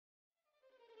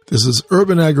This is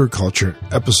Urban Agriculture,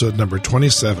 episode number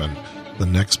 27, The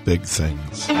Next Big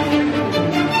Things. Hi,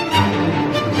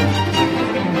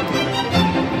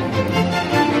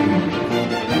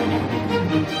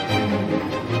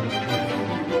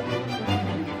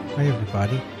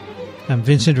 everybody. I'm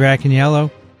Vincent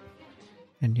Racaniello,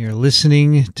 and you're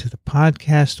listening to the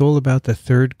podcast all about the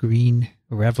third green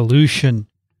revolution.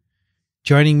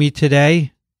 Joining me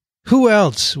today, who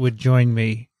else would join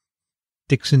me?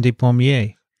 Dickson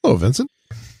Despommier. Hello, Vincent.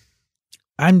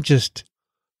 I'm just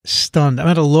stunned. I'm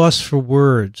at a loss for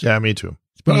words. Yeah, me too.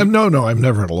 But I'm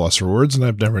never at a loss for words, and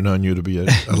I've never known you to be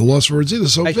at a loss for words either.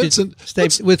 So, Vincent,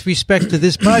 with respect to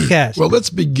this podcast. Well,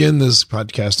 let's begin this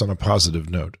podcast on a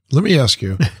positive note. Let me ask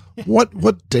you,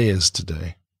 what day is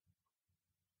today?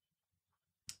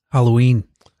 Halloween.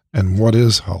 And what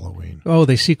is Halloween? Oh,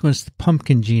 they sequenced the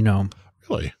pumpkin genome.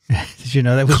 Really? Did you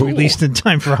know that was released in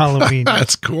time for Halloween?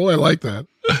 That's cool. I like that.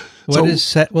 Is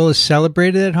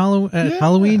celebrated at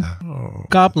Halloween? Oh.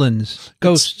 Goblins,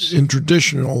 ghosts, in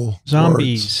traditional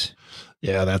zombies. Words.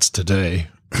 Yeah, that's today.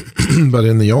 But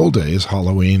in the old days,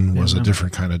 Halloween was a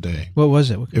different kind of day. What was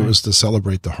it? It was to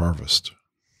celebrate the harvest.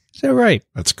 Is that right?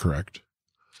 That's correct.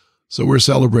 So we're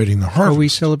celebrating the harvest. Are we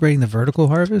celebrating the vertical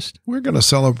harvest? We're going to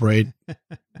celebrate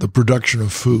the production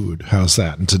of food. How's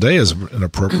that? And today is an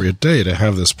appropriate day to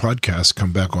have this podcast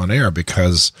come back on air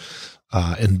because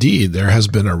indeed, there has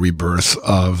been a rebirth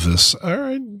of this.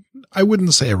 I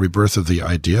wouldn't say a rebirth of the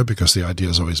idea because the idea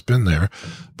has always been there,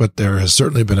 but there has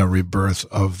certainly been a rebirth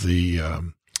of the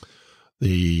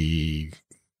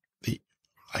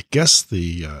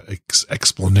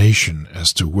explanation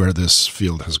as to where this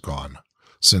field has gone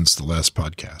since the last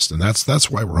podcast, and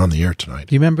that's why we're on the air tonight.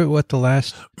 Do you remember what the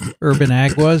last Urban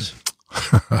Ag was?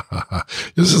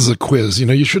 This is a quiz. You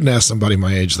know, you shouldn't ask somebody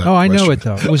my age that question. I know it,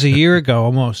 though. It was a year ago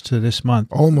almost to this month.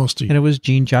 Almost a year. And it was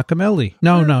Gene Giacomelli.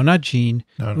 No, not Gene.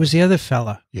 No. It was the other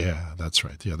fella. Yeah, that's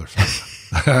right, the other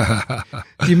fella.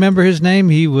 Do you remember his name?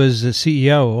 He was a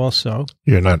CEO also.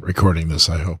 You're not recording this,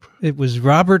 I hope. It was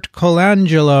Robert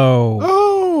Colangelo.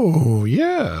 Oh,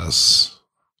 yes.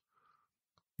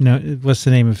 No, what's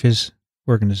the name of his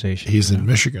organization? He's in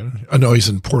Michigan. Oh, no, he's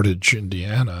in Portage,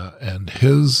 Indiana, and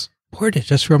his... Portage,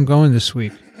 that's where I'm going this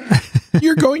week.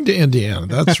 You're going to Indiana.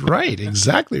 That's right.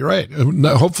 Exactly right.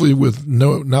 Hopefully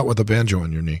not with a banjo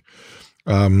on your knee.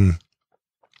 The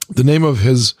name of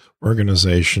his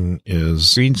organization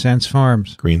is Green Sense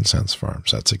Farms. Green Sense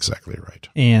Farms. That's exactly right.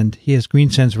 And he has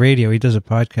Green Sense Radio. He does a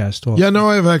podcast also. Yeah, no,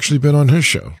 I've actually been on his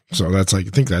show. So I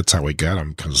think that's how we got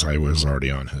him, because I was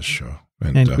already on his show.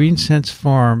 And Green Sense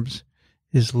Farms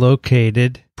is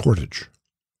located Portage,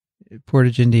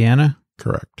 Indiana.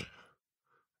 Correct.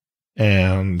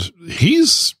 And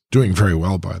he's doing very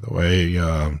well, by the way.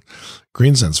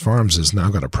 Green Sense Farms has now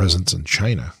got a presence in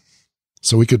China.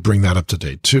 So we could bring that up to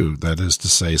date, too. That is to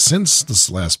say, since this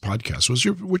last podcast,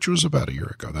 which was about a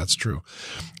year ago, that's true.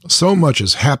 So much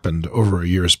has happened over a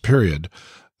year's period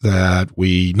that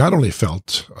we not only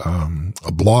felt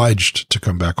obliged to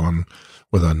come back on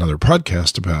with another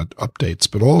podcast about updates,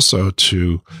 but also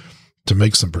to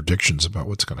make some predictions about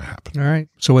what's going to happen. All right.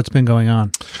 So what's been going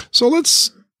on? So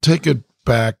let's take it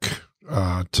back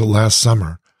to last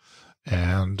summer,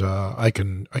 and I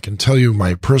can tell you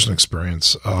my personal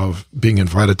experience of being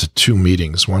invited to two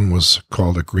meetings. One was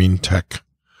called a Green Tech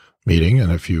meeting,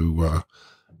 and if you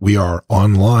we are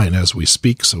online as we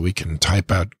speak, so we can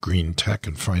type out Green Tech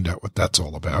and find out what that's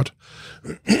all about.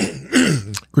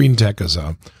 Green Tech is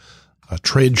a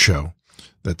trade show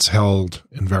that's held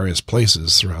in various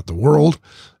places throughout the world,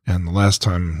 and the last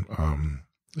time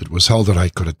it was held that I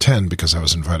could attend because I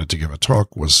was invited to give a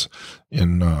talk was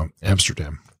in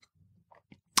Amsterdam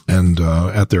and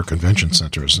at their convention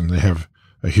centers. And they have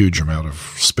a huge amount of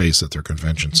space at their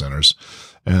convention centers.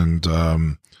 And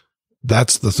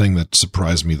that's the thing that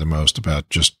surprised me the most about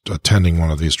just attending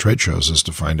one of these trade shows, is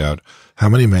to find out how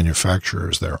many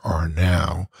manufacturers there are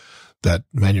now that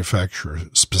manufacture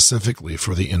specifically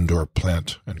for the indoor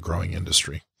plant and growing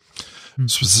industry.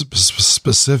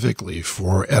 Specifically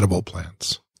for edible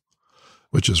plants,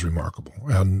 which is remarkable.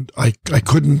 And I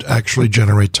couldn't actually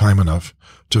generate time enough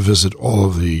to visit all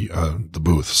of the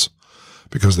booths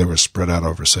because they were spread out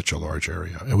over such a large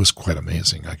area. It was quite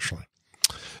amazing, actually.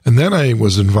 And then I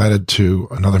was invited to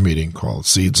another meeting called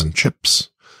Seeds and Chips,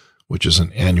 which is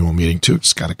an annual meeting too.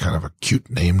 It's got a kind of a cute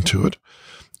name to it.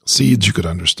 Seeds, you could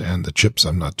understand. The chips,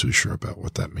 I'm not too sure about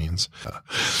what that means.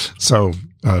 So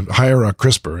hire a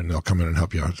CRISPR and they'll come in and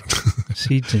help you out.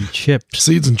 Seeds and chips.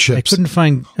 Seeds and chips. I couldn't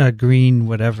find green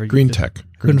whatever. Green Tech.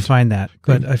 Couldn't find that.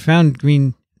 But I found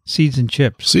green Seeds and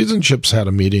Chips. Seeds and Chips had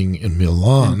a meeting in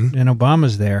Milan. And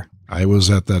Obama's there. I was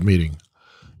at that meeting.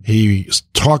 He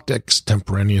talked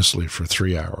extemporaneously for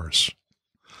 3 hours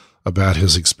about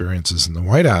his experiences in the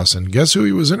White House. And guess who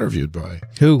he was interviewed by?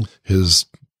 Who? His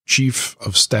chief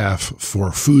of staff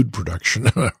for food production,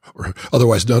 or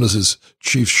otherwise known as his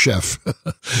chief chef.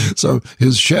 So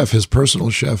his chef, his personal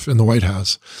chef in the White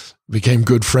House, became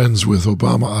good friends with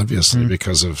Obama, obviously,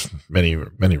 because of many,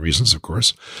 many reasons, of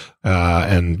course,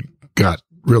 and got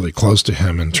really close to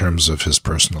him in terms of his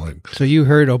personal. So you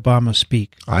heard Obama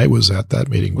speak. I was at that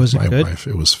meeting with my good? wife.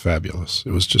 It was fabulous.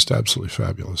 It was just absolutely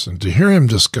fabulous. And to hear him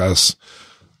discuss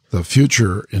the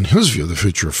future, in his view, the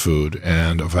future of food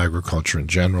and of agriculture in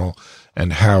general,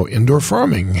 and how indoor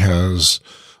farming has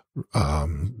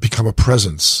become a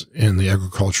presence in the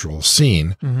agricultural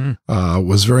scene,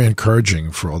 was very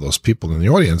encouraging for all those people in the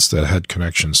audience that had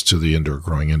connections to the indoor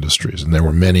growing industries. And there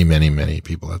were many, many, many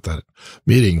people at that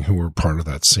meeting who were part of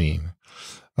that scene.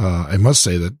 I must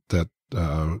say that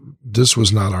this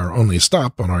was not our only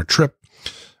stop on our trip.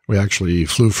 We actually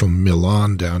flew from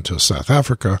Milan down to South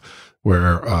Africa,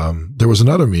 where there was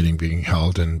another meeting being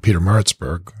held in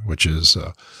Pietermaritzburg, which is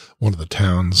one of the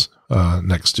towns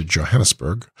next to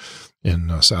Johannesburg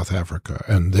in South Africa.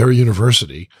 And their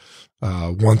university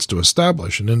wants to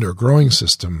establish an indoor growing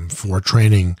system for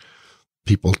training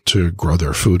people to grow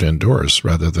their food indoors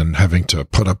rather than having to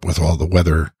put up with all the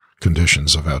weather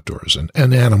conditions of outdoors. And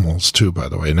animals, too, by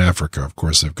the way. In Africa, of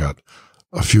course, they've got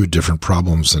a few different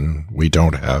problems than we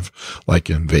don't have, like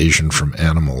invasion from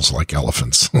animals like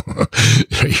elephants.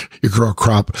 You grow a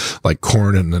crop like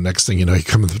corn, and the next thing you know, you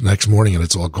come the next morning and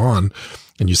it's all gone,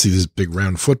 and you see these big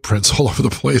round footprints all over the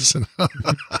place. And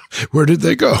where did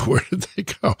they go? Where did they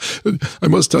go? I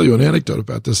must tell you an anecdote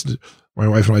about this. My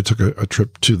wife and I took a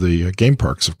trip to the game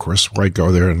parks, of course. Why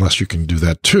go there unless you can do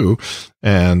that too?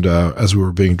 And as we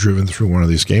were being driven through one of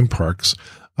these game parks,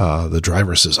 the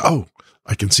driver says, "Oh,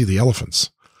 I can see the elephants."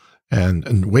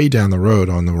 And way down the road,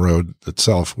 on the road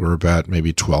itself, were about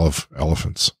maybe 12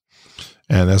 elephants.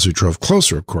 And as we drove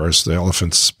closer, of course, the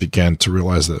elephants began to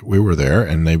realize that we were there,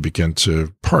 and they began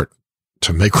to part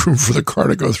to make room for the car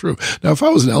to go through. Now, if I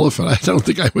was an elephant, I don't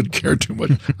think I would care too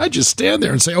much. I'd just stand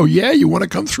there and say, "Oh yeah, you want to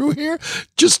come through here?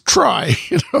 Just try,"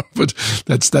 But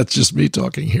that's just me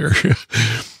talking here.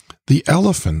 The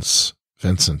elephants,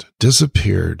 Vincent,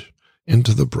 disappeared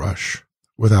into the brush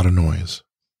without a noise.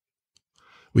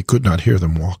 We could not hear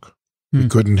them walk. We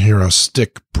couldn't hear a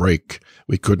stick break.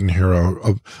 We couldn't hear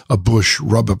a bush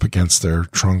rub up against their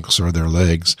trunks or their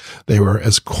legs. They were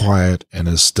as quiet and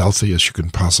as stealthy as you can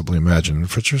possibly imagine. And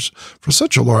for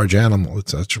such a large animal,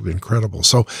 it's actually incredible.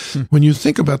 So when you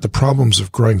think about the problems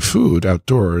of growing food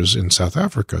outdoors in South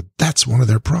Africa, that's one of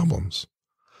their problems.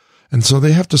 And so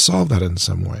they have to solve that in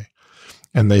some way.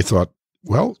 And they thought,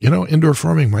 well, indoor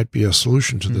farming might be a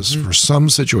solution to this for some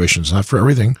situations, not for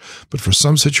everything, but for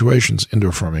some situations,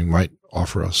 indoor farming might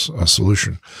offer us a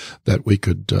solution that we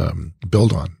could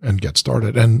build on and get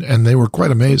started. And they were quite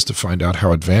amazed to find out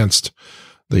how advanced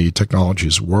the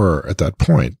technologies were at that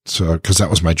point. So, because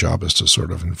that was my job, is to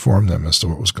sort of inform them as to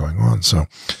what was going on. So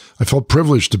I felt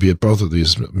privileged to be at both of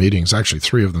these meetings, actually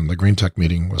 3 of them. The Green Tech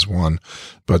meeting was one,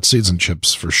 but Seeds and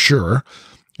Chips for sure.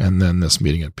 And then this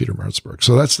meeting at Pietermaritzburg.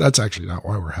 So that's actually not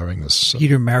why we're having this.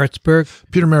 Pietermaritzburg?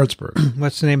 Pietermaritzburg.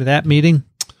 What's the name of that meeting?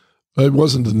 It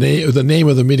wasn't the name. The name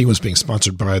of the meeting was being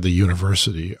sponsored by the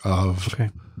University of. Okay.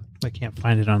 I can't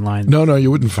find it online. No, you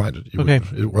wouldn't find it. Okay.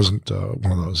 It wasn't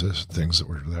one of those things that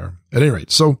were there. At any rate,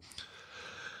 so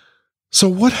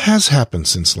what has happened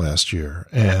since last year?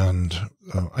 And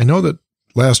I know that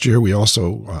last year we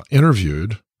also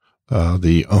interviewed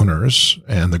the owners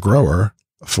and the grower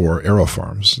for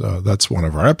AeroFarms. That's one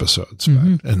of our episodes.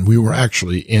 And we were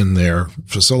actually in their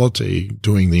facility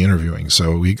doing the interviewing.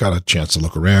 So we got a chance to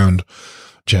look around,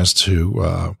 chance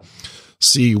to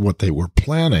see what they were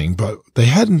planning, but they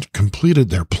hadn't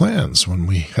completed their plans when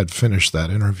we had finished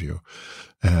that interview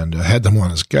and had them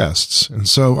on as guests. And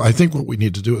so I think what we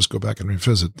need to do is go back and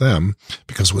revisit them,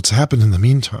 because what's happened in the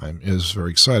meantime is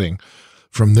very exciting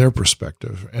from their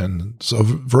perspective. And so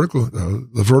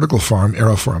the vertical farm,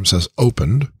 AeroFarms, has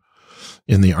opened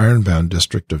in the Ironbound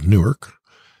district of Newark.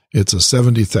 It's a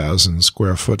 70,000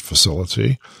 square foot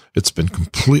facility. It's been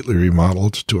completely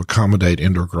remodeled to accommodate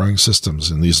indoor growing systems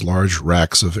in these large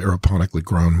racks of aeroponically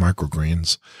grown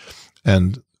microgreens.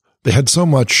 And they had so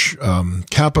much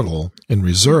capital in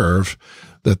reserve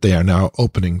that they are now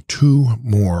opening 2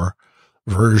 more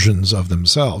versions of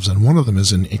themselves. And one of them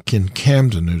is in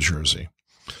Camden, New Jersey.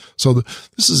 So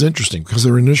this is interesting, because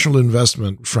their initial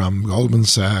investment from Goldman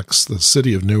Sachs, the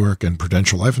city of Newark, and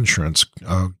Prudential Life Insurance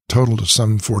totaled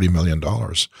some $40 million.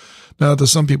 Now, to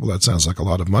some people, that sounds like a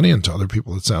lot of money, and to other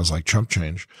people, it sounds like chump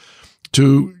change.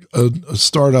 To a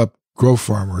startup grow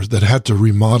farmer that had to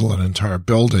remodel an entire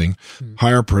building,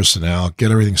 hire personnel,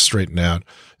 get everything straightened out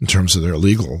in terms of their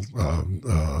legal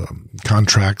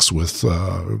contracts with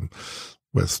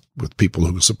people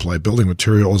who supply building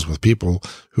materials, with people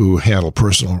who handle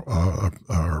personnel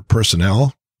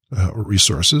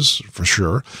resources for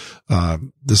sure.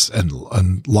 This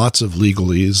and lots of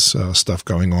legalese stuff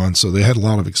going on. So they had a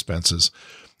lot of expenses.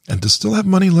 And to still have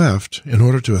money left in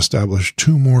order to establish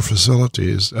 2 more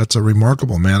facilities, that's a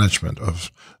remarkable management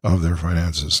of their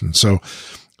finances. And so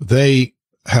they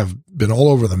have been all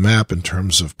over the map in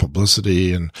terms of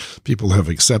publicity, and people have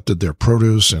accepted their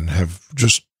produce and have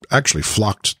just actually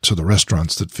flocked to the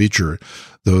restaurants that feature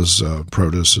those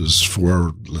produces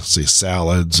for, let's say,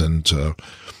 salads and to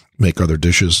make other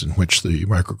dishes in which the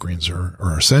microgreens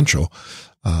are essential.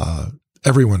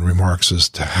 Everyone remarks as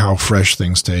to how fresh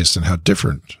things taste and how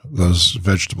different those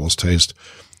vegetables taste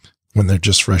when they're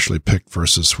just freshly picked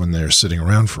versus when they're sitting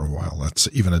around for a while. That's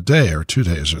even a day or 2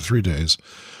 days or 3 days.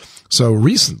 So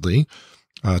recently,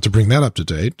 to bring that up to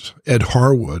date, Ed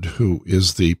Harwood, who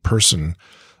is the person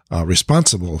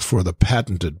responsible for the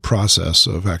patented process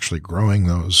of actually growing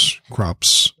those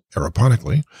crops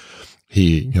aeroponically,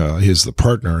 he is the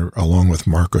partner along with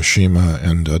Mark Oshima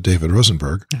and David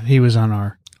Rosenberg. He was on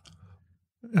our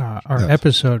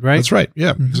episode, right? That's right.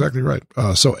 Yeah, exactly right.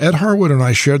 So Ed Harwood and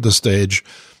I shared the stage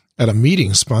at a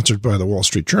meeting sponsored by the Wall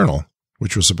Street Journal,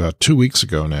 which was about 2 weeks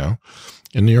ago now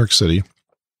in New York City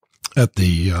at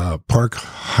the Park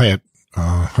Hyatt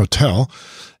Hotel.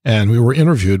 And we were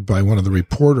interviewed by one of the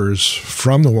reporters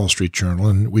from the Wall Street Journal,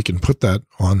 and we can put that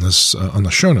on this on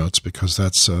the show notes because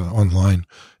that's online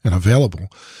and available.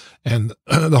 And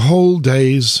the whole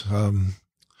day's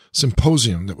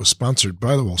symposium that was sponsored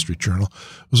by the Wall Street Journal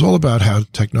was all about how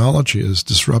technology is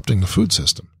disrupting the food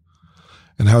system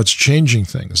and how it's changing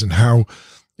things and how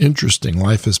interesting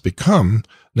life has become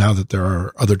now that there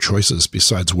are other choices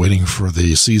besides waiting for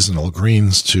the seasonal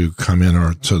greens to come in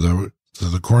or to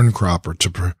the corn crop or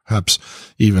to perhaps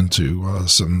even to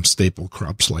some staple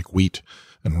crops like wheat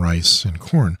and rice and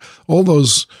corn. All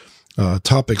those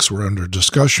topics were under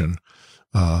discussion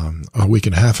a week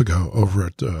and a half ago over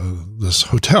at this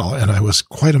hotel, and I was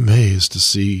quite amazed to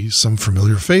see some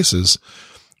familiar faces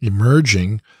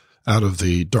emerging out of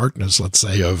the darkness, let's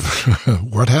say, of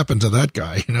what happened to that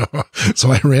guy,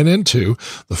 So I ran into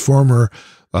the former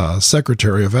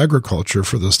Secretary of Agriculture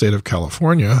for the state of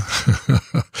California.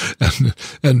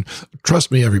 and trust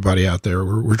me, everybody out there,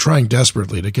 we're trying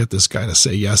desperately to get this guy to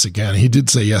say yes again. He did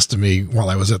say yes to me while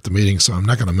I was at the meeting, so I'm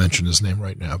not going to mention his name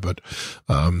right now, but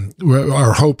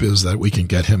our hope is that we can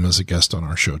get him as a guest on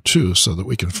our show too, so that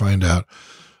we can find out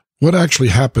what actually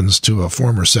happens to a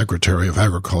former Secretary of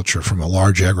Agriculture from a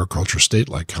large agriculture state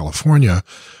like California,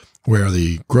 where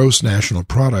the gross national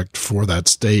product for that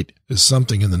state is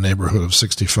something in the neighborhood of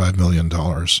 $65 million.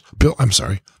 I'm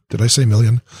sorry. Did I say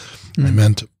million? I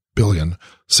meant billion.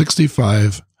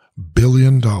 $65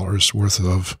 billion worth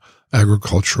of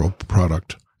agricultural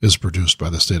product is produced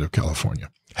by the state of California,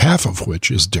 half of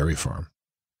which is dairy farm.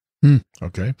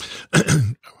 Okay.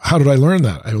 How did I learn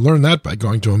that? I learned that by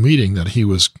going to a meeting that he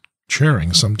was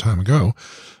chairing some time ago,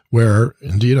 where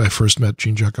indeed I first met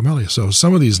Gene Giacomelli. So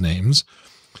some of these names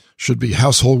should be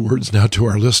household words now to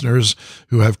our listeners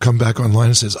who have come back online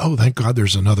and says, oh, thank God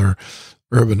there's another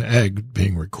urban egg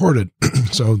being recorded.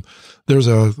 So there's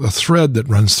a thread that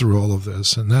runs through all of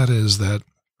this, and that is that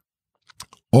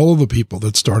all of the people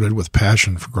that started with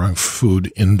passion for growing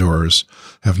food indoors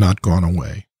have not gone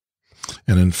away.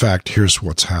 And in fact, here's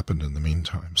what's happened in the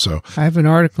meantime. So I have an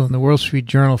article in the Wall Street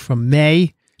Journal from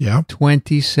May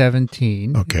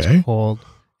 2017. Okay. It's called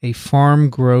A Farm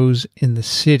Grows in the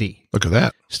City. Look at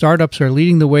that. Startups are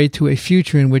leading the way to a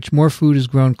future in which more food is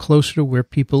grown closer to where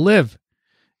people live.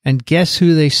 And guess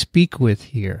who they speak with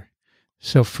here?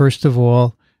 So first of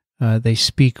all, they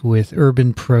speak with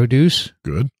Urban Produce.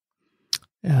 Good.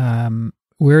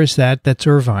 Where is that? That's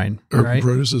Irvine, Urban right?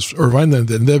 Produce is Irvine.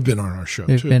 They've been on our show,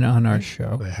 They've been on our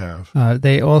show. They have.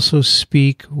 They also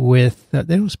speak with, they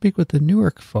don't speak with the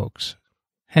Newark folks.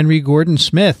 Henry Gordon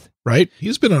Smith. Right.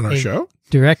 He's been on our show.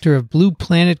 Director of Blue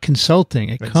Planet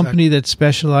Consulting, a company that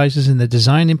specializes in the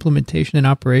design, implementation, and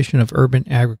operation of urban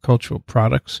agricultural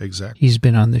products. Exactly. He's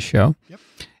been on the show. Yep.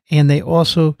 And they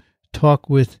also talk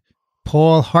with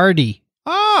Paul Hardy.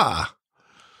 Ah,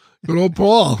 good old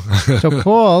Paul. So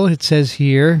Paul, it says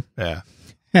here,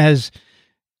 has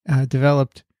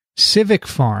developed Civic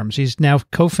Farms. He's now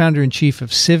co-founder and chief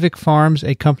of Civic Farms,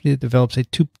 a company that develops a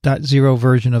 2.0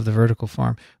 version of the vertical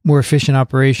farm, more efficient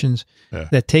operations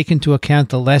that take into account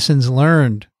the lessons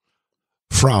learned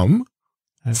from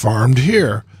Farmed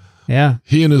Here. Yeah.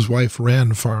 He and his wife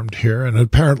farmed here, and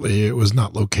apparently it was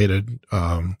not located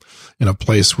in a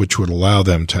place which would allow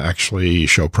them to actually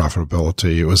show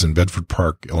profitability. It was in Bedford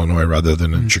Park, Illinois, rather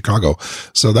than in Chicago.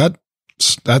 So that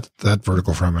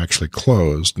vertical farm actually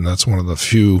closed, and that's one of the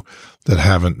few that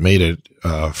haven't made it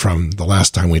from the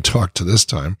last time we talked to this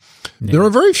time. Yeah. There are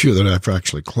very few that have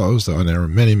actually closed, though, and there are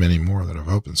many, many more that have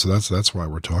opened. So that's why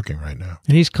we're talking right now.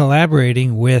 And he's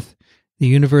collaborating with the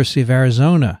University of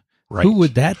Arizona. Right. Who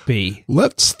would that be?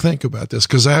 Let's think about this,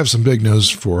 because I have some big news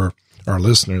for our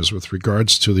listeners with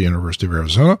regards to the University of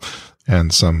Arizona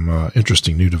and some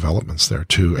interesting new developments there,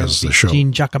 too, as the show.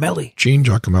 Gene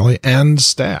Giacomelli and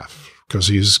staff, because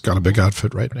he's got a big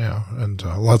outfit right now and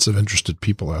lots of interested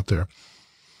people out there.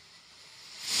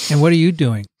 And what are you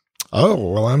doing? Oh,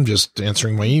 well, I'm just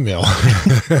answering my email.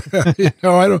 I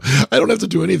don't have to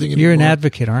do anything anymore. You're an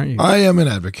advocate, aren't you? I am an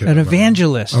advocate. An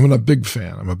evangelist. I'm a big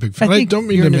fan. I don't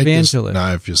mean you're to an make evangelist. This.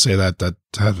 Now, if you say that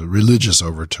has religious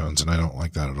overtones, and I don't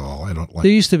like that at all. I don't like.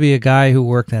 There used to be a guy who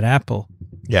worked at Apple.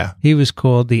 Yeah. He was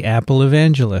called the Apple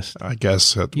Evangelist. I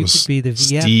guess it you was could be the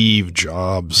Steve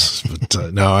Jobs.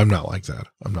 But no, I'm not like that.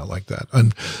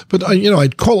 But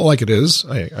I'd call it like it is.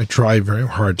 I try very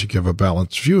hard to give a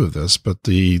balanced view of this, but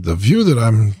the view that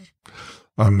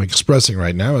I'm expressing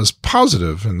right now is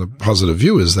positive, and the positive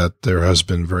view is that there has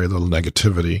been very little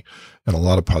negativity and a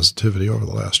lot of positivity over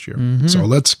the last year. Mm-hmm. So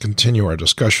let's continue our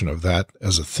discussion of that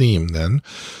as a theme then.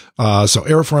 So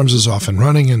AeroFarms is off and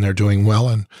running, and they're doing well,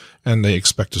 and they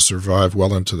expect to survive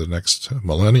well into the next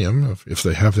millennium if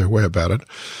they have their way about it.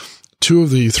 2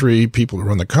 of the 3 people who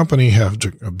run the company have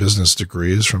business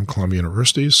degrees from Columbia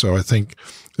University, so I think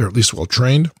they're at least well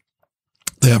trained.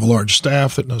 They have a large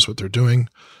staff that knows what they're doing,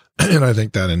 and I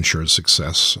think that ensures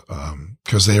success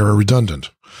because they are redundant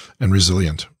and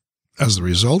resilient. As a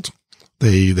result,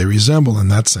 they resemble, in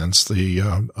that sense,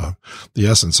 the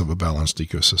essence of a balanced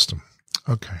ecosystem.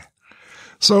 Okay.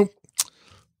 So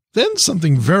then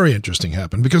something very interesting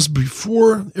happened, because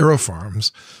before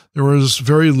AeroFarms, there was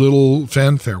very little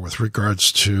fanfare with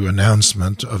regards to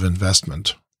announcement of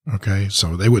investment. Okay.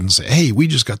 So they wouldn't say, hey, we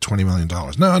just got $20 million.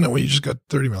 No, we just got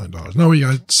 $30 million. No, we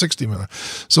got $60 million.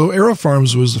 So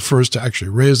AeroFarms was the first to actually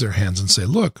raise their hands and say,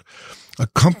 look, a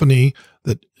company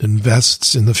that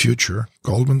invests in the future,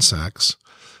 Goldman Sachs,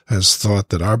 has thought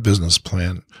that our business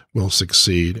plan will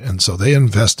succeed. And so they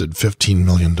invested $15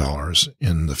 million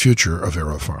in the future of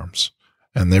AeroFarms.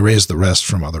 And they raised the rest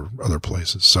from other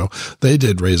places. So they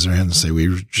did raise their hand and say,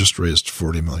 we just raised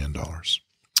 $40 million.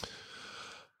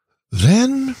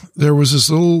 Then there was this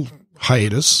little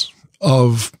hiatus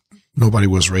of nobody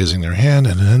was raising their hand.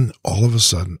 And then all of a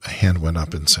sudden, a hand went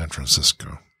up in San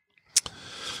Francisco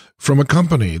from a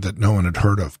company that no one had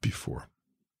heard of before.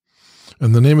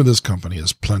 And the name of this company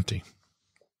is Plenty.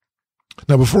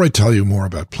 Now, before I tell you more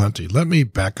about Plenty, let me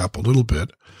back up a little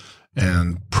bit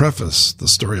and preface the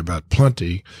story about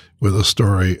Plenty with a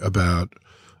story about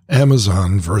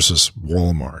Amazon versus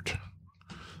Walmart.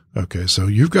 Okay, so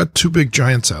you've got 2 big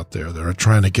giants out there that are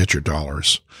trying to get your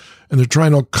dollars, and they're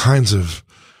trying all kinds of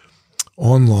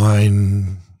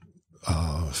online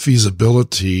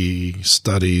feasibility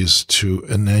studies to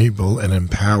enable and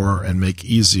empower and make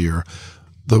easier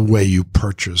the way you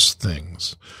purchase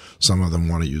things. Some of them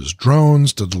want to use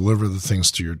drones to deliver the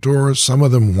things to your door. Some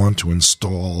of them want to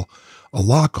install a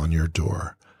lock on your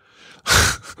door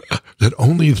that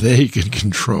only they can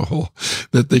control,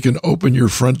 that they can open your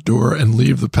front door and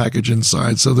leave the package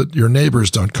inside so that your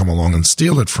neighbors don't come along and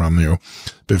steal it from you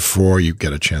before you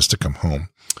get a chance to come home.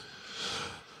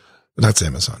 That's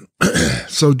Amazon.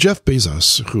 So Jeff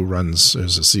Bezos, who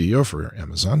is a CEO for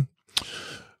Amazon,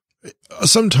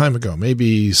 some time ago,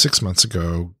 maybe 6 months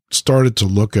ago, started to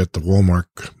look at the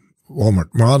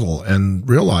Walmart model and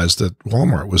realized that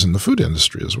Walmart was in the food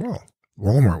industry as well.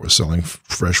 Walmart was selling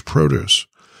fresh produce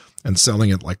and selling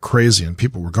it like crazy, and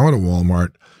people were going to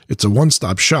Walmart. It's a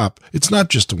one-stop shop. It's not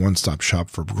just a one-stop shop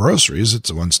for groceries. It's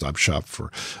a one-stop shop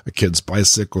for a kid's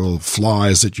bicycle,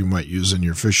 flies that you might use in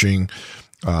your fishing,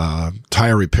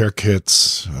 tire repair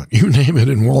kits, you name it,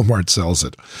 and Walmart sells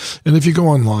it. And if you go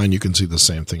online, you can see the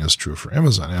same thing is true for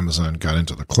Amazon. Amazon got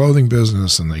into the clothing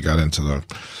business, and they got into the,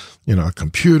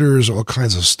 computers, all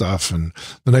kinds of stuff. And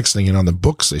the next thing, the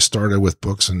books, they started with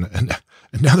books, and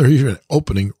now they're even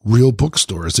opening real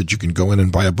bookstores that you can go in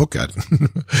and buy a book at.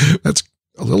 That's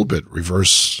a little bit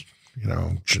reverse,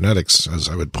 genetics, as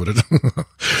I would put it.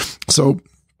 So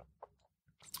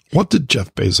what did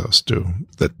Jeff Bezos do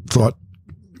that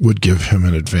would give him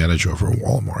an advantage over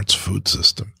Walmart's food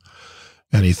system?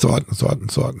 And he thought,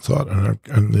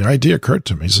 and the idea occurred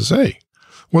to me. He says, hey,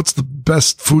 what's the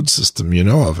best food system you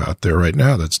know of out there right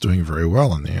now that's doing very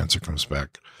well? And the answer comes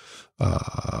back,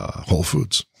 Whole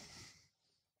Foods.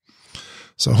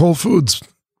 So Whole Foods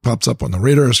pops up on the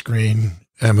radar screen.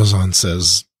 Amazon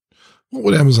says, what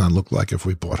would Amazon look like if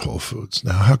we bought Whole Foods?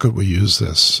 Now, how could we use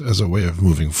this as a way of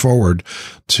moving forward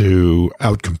to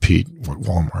outcompete what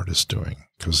Walmart is doing?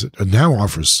 Because it now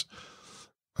offers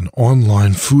an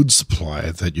online food supply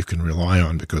that you can rely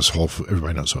on, because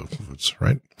everybody knows Whole Foods,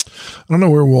 right? I don't know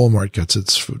where Walmart gets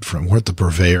its food from, what the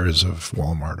purveyors of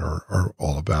Walmart are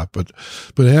all about, but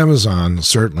Amazon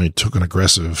certainly took an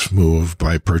aggressive move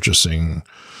by purchasing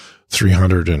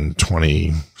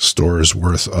 320 stores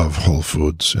worth of Whole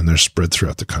Foods, and they're spread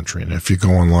throughout the country. And if you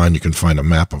go online, you can find a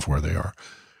map of where they are,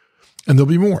 and there'll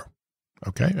be more.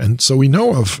 Okay. And so we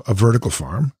know of a vertical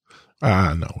farm.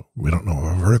 No, we don't know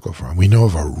of a vertical farm. We know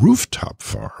of a rooftop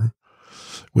farm,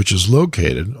 which is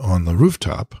located on the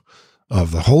rooftop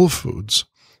of the Whole Foods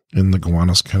in the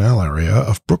Gowanus Canal area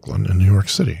of Brooklyn in New York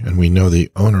City. And we know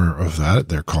the owner of that.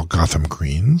 They're called Gotham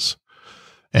Greens.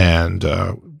 And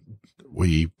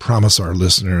we promise our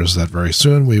listeners that very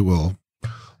soon we will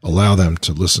allow them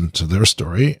to listen to their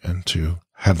story and to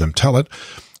have them tell it.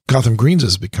 Gotham Greens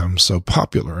has become so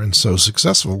popular and so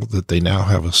successful that they now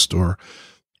have a store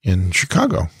in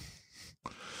Chicago.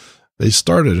 They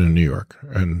started in New York,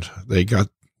 and they got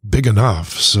big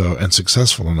enough and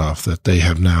successful enough that they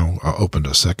have now opened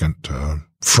a second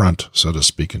front, so to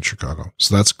speak, in Chicago.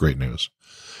 So that's great news.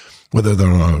 Whether they're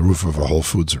on the roof of a Whole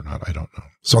Foods or not, I don't know.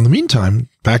 So in the meantime,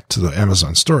 back to the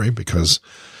Amazon story, because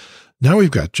now we've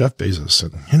got Jeff Bezos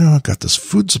saying, I've got this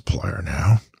food supplier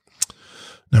now.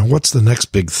 Now, what's the next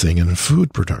big thing in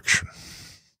food production?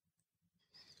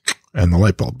 And the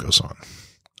light bulb goes on.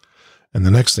 And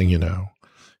the next thing you know,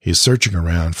 he's searching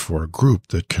around for a group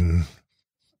that can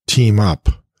team up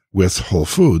with Whole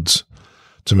Foods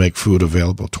to make food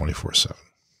available 24/7.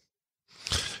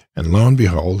 And lo and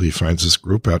behold, he finds this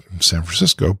group out in San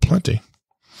Francisco, Plenty,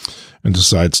 and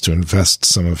decides to invest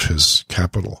some of his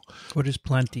capital. What is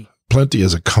Plenty? Plenty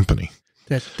is a company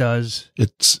that does.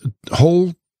 Its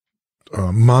whole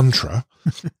mantra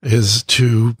is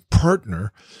to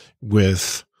partner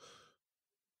with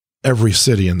every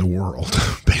city in the world,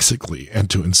 basically, and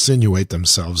to insinuate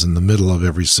themselves in the middle of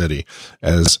every city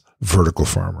as vertical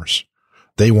farmers.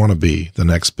 They want to be the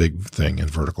next big thing in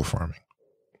vertical farming.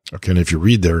 Okay, and if you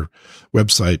read their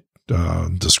website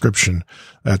description,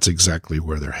 that's exactly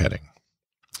where they're heading.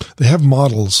 They have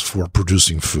models for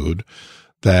producing food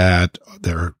that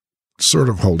they're sort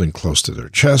of holding close to their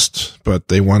chest, but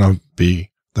they want to be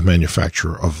the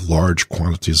manufacturer of large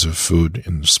quantities of food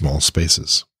in small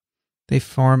spaces. They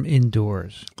farm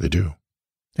indoors. They do.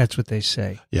 That's what they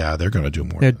say. Yeah, they're going to do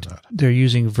more than that. They're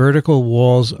using vertical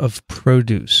walls of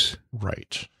produce.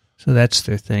 Right. So that's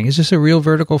their thing. Is this a real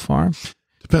vertical farm?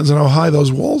 Depends on how high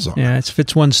those walls are. Yeah, if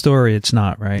it's one story, it's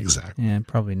not, right? Exactly. Yeah,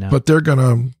 probably not. But they're going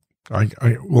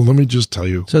to, well, let me just tell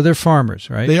you. So they're farmers,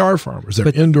 right? They are farmers. They're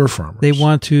indoor farmers. They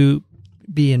want to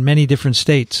be in many different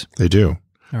states. They do.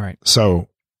 All right. So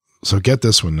get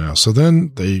this one now. So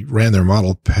then they ran their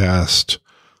model past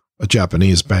a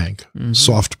Japanese bank,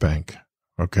 SoftBank.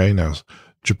 Okay. Now,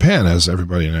 Japan, as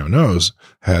everybody now knows,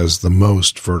 has the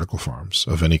most vertical farms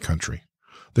of any country.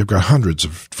 They've got hundreds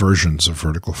of versions of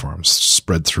vertical farms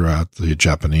spread throughout the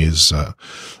Japanese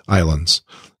islands,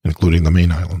 including the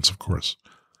main islands, of course.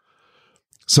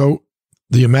 So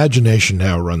the imagination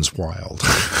now runs wild.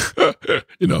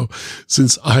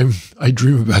 Since I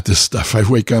dream about this stuff, I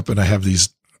wake up and I have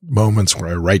these moments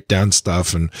where I write down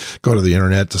stuff and go to the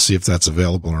internet to see if that's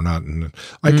available or not. And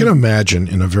I can imagine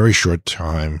in a very short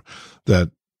time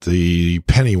that the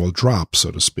penny will drop, so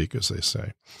to speak, as they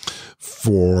say,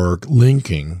 for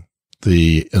linking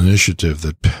the initiative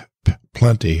that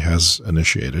Plenty has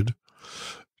initiated,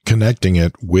 connecting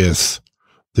it with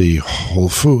the Whole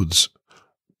Foods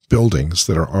buildings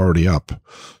that are already up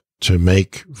to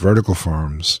make vertical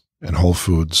farms and Whole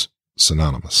Foods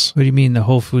synonymous. What do you mean the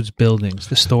Whole Foods buildings?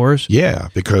 The stores? Yeah,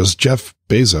 because Jeff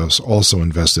Bezos also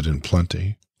invested in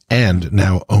Plenty and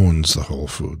now owns the Whole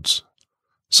Foods.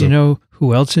 So, do you know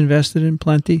who else invested in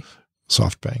Plenty?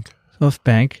 SoftBank.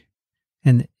 SoftBank.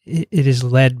 And it is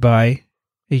led by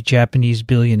a Japanese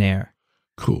billionaire.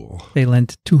 Cool. They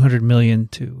lent $200 million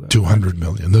to... $200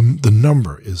 million. The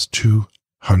number is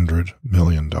 $200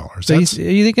 million. So are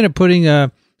you thinking of putting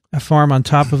a farm on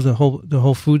top of the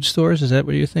Whole Food stores? Is that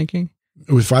what you're thinking?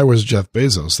 if I was Jeff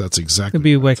Bezos, that's exactly. It'd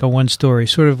be like a one-story,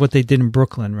 sort of what they did in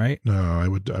Brooklyn, right? No, I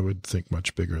would think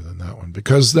much bigger than that one,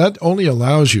 because that only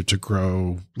allows you to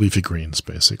grow leafy greens,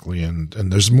 basically, and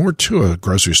there's more to a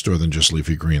grocery store than just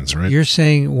leafy greens, right? You're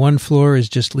saying one floor is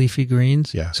just leafy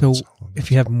greens? Yeah. So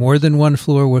if you have more than one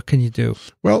floor, what can you do?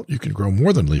 Well, you can grow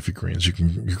more than leafy greens. You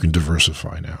can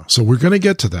diversify now. So we're going to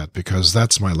get to that, because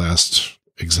that's my last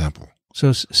example.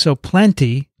 So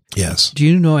Plenty. Yes. Do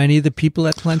you know any of the people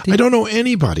at Plenty? I don't know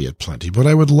anybody at Plenty, but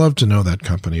I would love to know that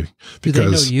company. Because do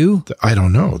they know you? I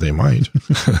don't know. They might.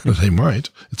 They might.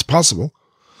 It's possible.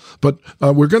 But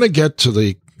we're going to get to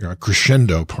the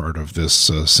crescendo part of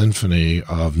this symphony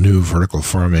of new vertical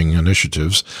farming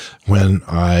initiatives when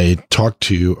I talk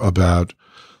to you about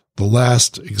the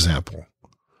last example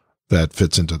that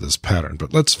fits into this pattern.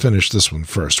 But let's finish this one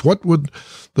first. What would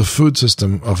the food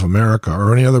system of America,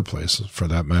 or any other place for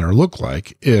that matter, look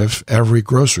like if every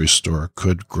grocery store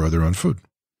could grow their own food?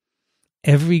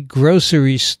 Every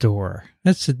grocery store.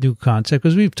 That's a new concept,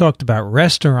 because we've talked about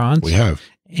restaurants. We have.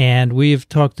 And we've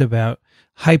talked about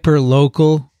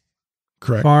hyper-local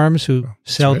farms who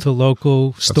sell to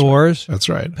local stores. That's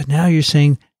right. But now you're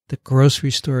saying the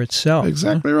grocery store itself.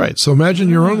 Exactly right. So imagine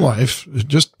your own life.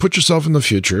 Just put yourself in the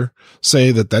future.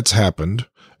 Say that that's happened.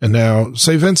 And now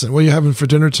say, Vincent, what are you having for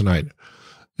dinner tonight?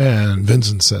 And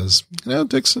Vincent says,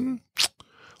 Dickson,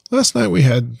 last night we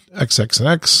had X, X, and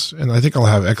X, and I think I'll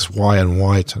have X, Y, and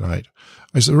Y tonight.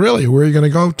 I said, really? Where are you going to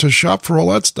go to shop for all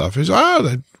that stuff? He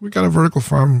said, we got a vertical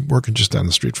farm working just down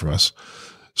the street from us.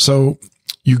 So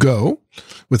you go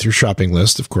with your shopping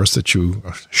list, of course, that you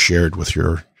shared with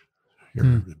your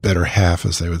better half,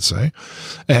 as they would say.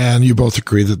 And you both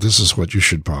agree that this is what you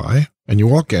should buy. And you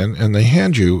walk in and they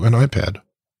hand you an iPad.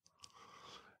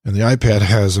 And the iPad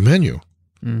has a menu.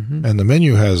 Mm-hmm. And the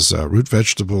menu has root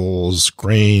vegetables,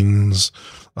 grains,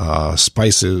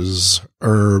 spices,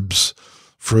 herbs,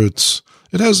 fruits.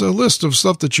 It has a list of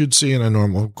stuff that you'd see in a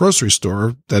normal grocery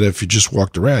store that if you just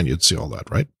walked around, you'd see all that,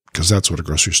 right? Because that's what a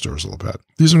grocery store is all about.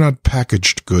 These are not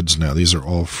packaged goods now. These are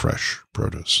all fresh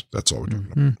produce. That's all we're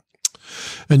talking about.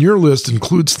 And your list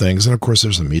includes things, and of course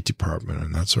there's a meat department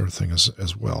and that sort of thing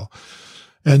as well.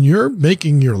 And you're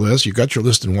making your list. You got your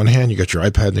list in one hand, you got your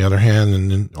iPad in the other hand,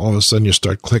 and then all of a sudden you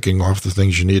start clicking off the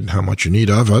things you need and how much you need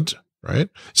of it, right?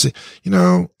 See,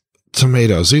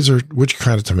 tomatoes. These are, which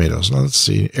kind of tomatoes? Now let's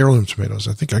see, heirloom tomatoes.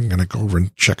 I think I'm going to go over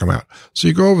and check them out. So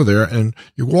you go over there and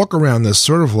you walk around this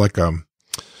sort of like a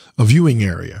viewing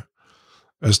area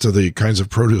as to the kinds of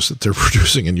produce that they're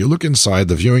producing. And you look inside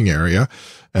the viewing area,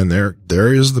 and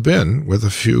there is the bin with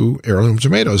a few heirloom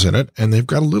tomatoes in it, and they've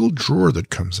got a little drawer that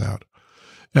comes out.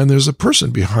 And there's a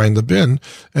person behind the bin,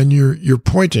 and you're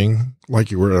pointing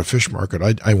like you were at a fish market.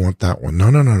 I want that one.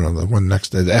 No, the one next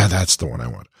to that's the one I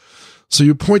want. So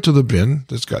you point to the bin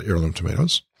that's got heirloom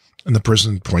tomatoes, and the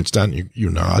person points down, you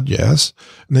nod, yes.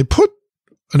 And they put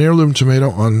an heirloom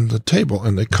tomato on the table,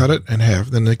 and they cut it in half,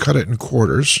 then they cut it in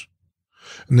quarters,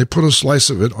 and they put a slice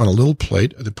of it on a little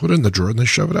plate, and they put it in the drawer, and they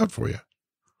shove it out for you.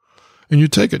 And you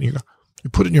take it, and you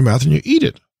put it in your mouth, and you eat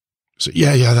it. So,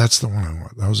 yeah, that's the one I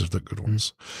want. Those are the good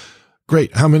ones.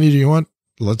 Great. How many do you want?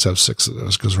 Let's have 6 of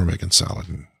those, because we're making salad,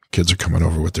 and kids are coming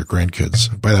over with their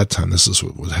grandkids. By that time, this is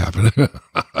what would happen.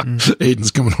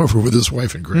 Aiden's coming over with his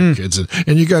wife and grandkids,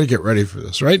 and you got to get ready for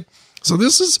this, right? So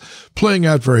this is playing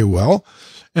out very well.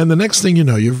 And the next thing you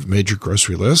know, you've made your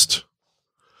grocery list,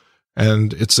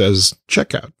 and it says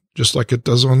checkout, just like it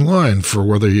does online for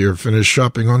whether you're finished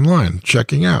shopping online,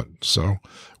 checking out. So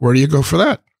where do you go for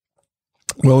that?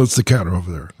 Well, it's the counter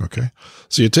over there. Okay.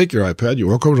 So you take your iPad, you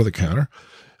walk over to the counter,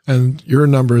 and your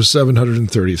number is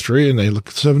 733, and they look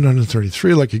at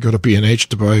 733 like you go to B&H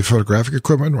to buy photographic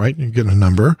equipment, right? And you get a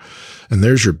number, and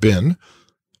there's your bin,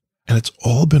 and it's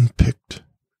all been picked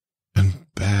and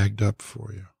bagged up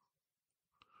for you.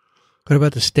 What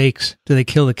about the steaks? Do they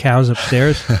kill the cows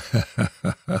upstairs?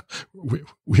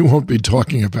 we won't be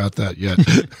talking about that yet.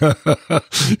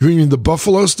 You mean the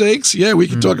buffalo steaks? Yeah, we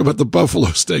can talk about the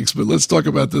buffalo steaks, but let's talk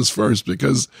about this first,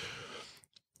 because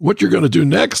what you're going to do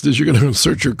next is you're going to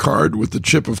insert your card with the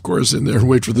chip, of course, in there and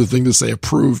wait for the thing to say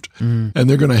approved. And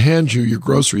they're going to hand you your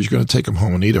groceries. You're going to take them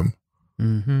home and eat them.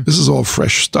 Mm-hmm. This is all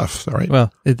fresh stuff, all right?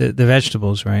 Well, the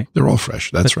vegetables, right? They're all fresh.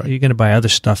 That's right. You're going to buy other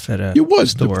stuff at a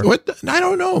store. I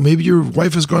don't know. Maybe your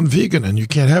wife has gone vegan and you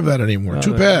can't have that anymore.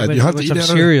 Too bad. You have to eat some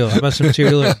cereal. How about some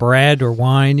cereal or bread or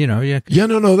wine? Yeah. Yeah,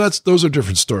 no. Those are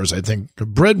different stores. I think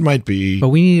bread might be. But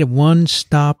we need a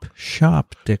one-stop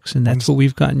shop, Dickson. That's what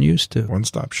we've gotten used to.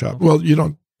 One-stop shop. Well,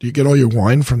 do you get all your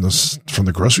wine from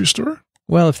the grocery store?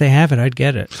 Well, if they have it, I'd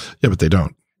get it. Yeah, but they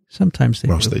don't. Sometimes they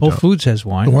do. Most they Whole don't. Foods has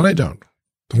wine. The one I don't.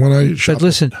 The one I shop But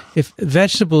listen, if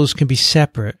vegetables can be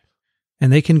separate,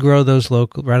 and they can grow those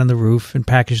local right on the roof and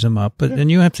package them up, but then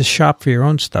you have to shop for your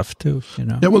own stuff too, you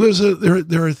know. Yeah, well,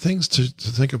 there are things to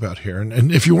think about here,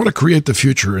 and if you want to create the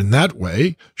future in that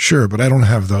way, sure. But I don't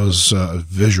have those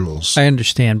visuals. I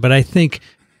understand, but I think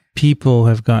people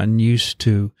have gotten used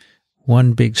to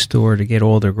one big store to get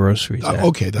all their groceries at.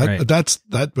 Okay,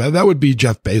 that would be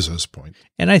Jeff Bezos' point.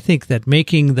 And I think that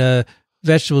making the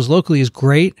vegetables locally is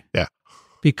great. Yeah.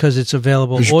 Because it's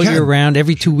available all year round.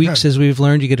 Every 2 weeks, as we've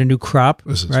learned, you get a new crop.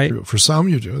 This is right? true. For some,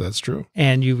 you do. That's true.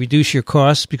 And you reduce your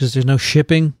costs because there's no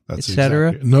shipping, et cetera.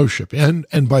 Exactly. No shipping.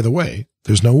 And by the way,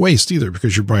 there's no waste either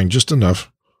because you're buying just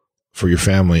enough for your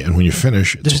family. And when you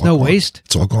finish, there's no waste?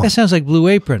 It's all gone. That sounds like Blue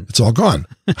Apron. It's all gone.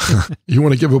 You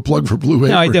want to give a plug for Blue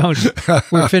Apron? No, I don't.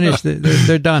 We're finished.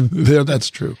 They're done. That's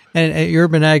true. And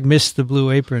Urban Ag missed the Blue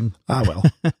Apron. Well.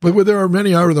 But there are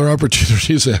many other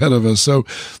opportunities ahead of us. So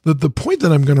the point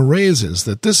that I'm going to raise is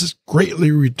that this is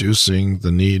greatly reducing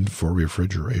the need for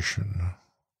refrigeration.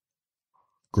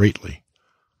 Greatly.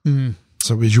 Mm.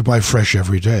 So you buy fresh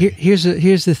every day. Here's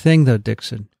the thing, though,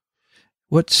 Dickson.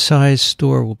 What size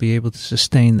store will be able to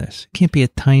sustain this? It can't be a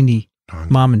tiny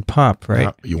mom and pop,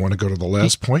 right? You want to go to the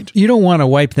last point? You don't want to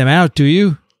wipe them out, do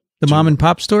you? The mom and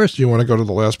pop stores? Do you want to go to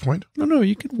the last point? No,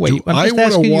 you can wait.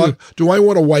 Do I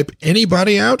want to wipe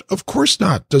anybody out? Of course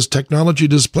not. Does technology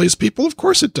displace people? Of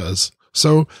course it does.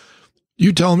 So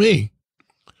you tell me.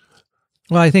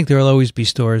 Well, I think there will always be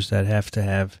stores that have to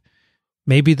have.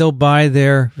 Maybe they'll buy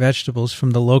their vegetables from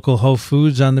the local Whole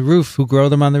Foods on the roof who grow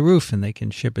them on the roof and they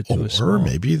can ship it to us. Or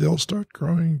maybe they'll start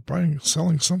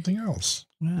selling something else.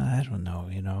 Well, I don't know.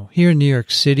 You know, here in New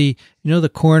York City, the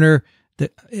corner,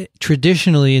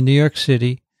 traditionally in New York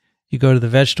City, you go to the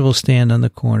vegetable stand on the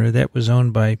corner that was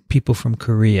owned by people from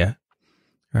Korea,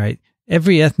 right?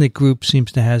 Every ethnic group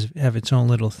seems to have its own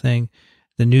little thing.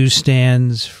 The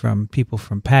newsstands from people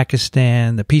from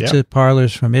Pakistan, the pizza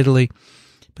parlors from Italy.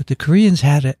 But the Koreans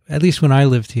had at least when I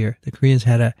lived here, the Koreans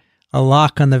had a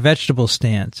lock on the vegetable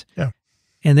stands. Yeah.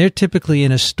 And they're typically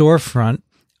in a storefront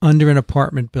under an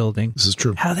apartment building. This is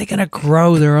true. How are they going to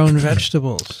grow their own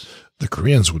vegetables? The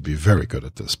Koreans would be very good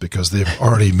at this because they've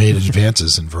already made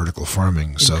advances in vertical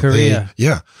farming. So Korea.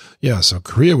 So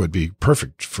Korea would be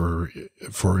perfect for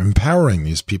empowering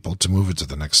these people to move it to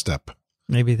the next step.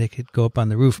 Maybe they could go up on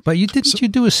the roof. But you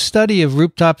do a study of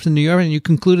rooftops in New York and you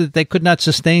concluded that they could not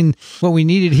sustain what we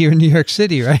needed here in New York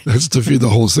City, right? That's to feed the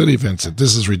whole city, Vincent.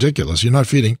 This is ridiculous. You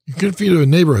can feed a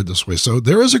neighborhood this way. So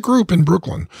there is a group in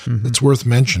Brooklyn that's worth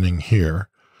mentioning here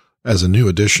as a new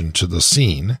addition to the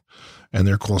scene, and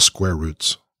they're called Square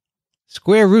Roots.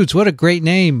 Square Roots. What a great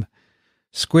name.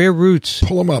 Square Roots.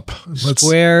 Pull them up. Let's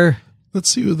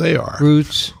see who they are.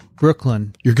 Roots.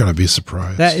 Brooklyn. You're going to be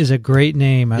surprised. That is a great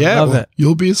name. I love it.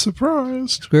 You'll be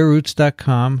surprised.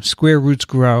 SquareRoots.com, Square Roots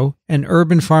Grow, an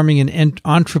urban farming and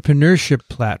entrepreneurship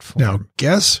platform. Now,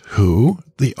 guess who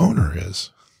the owner is?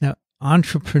 Now,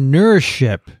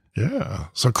 entrepreneurship. Yeah.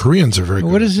 So Koreans are very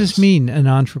good. What does this mean, an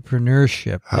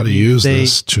entrepreneurship? How to use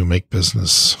this to make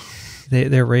business.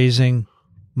 They're raising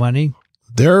money?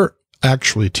 They're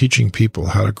actually teaching people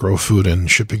how to grow food in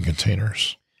shipping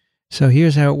containers. So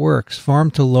here's how it works.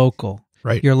 Farm to local.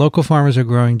 Right. Your local farmers are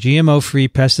growing GMO-free,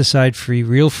 pesticide-free,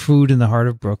 real food in the heart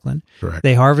of Brooklyn. Correct.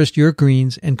 They harvest your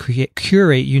greens and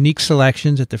curate unique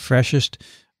selections at the freshest,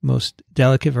 most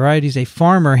delicate varieties. A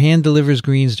farmer hand-delivers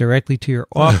greens directly to your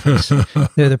office.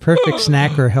 They're the perfect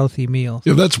snack or healthy meal.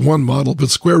 Yeah, that's one model, but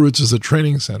Square Roots is a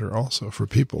training center also for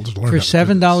people to learn For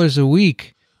 $7 a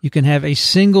week, you can have a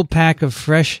single pack of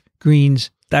fresh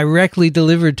greens directly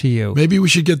delivered to you. Maybe we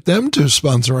should get them to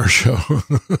sponsor our show.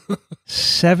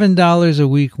 $7 a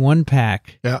week, one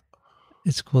pack. Yeah.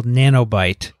 It's called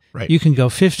Nanobite. Right. You can go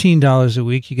 $15 a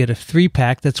week. You get a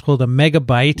 3-pack. That's called a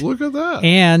Megabyte. Look at that.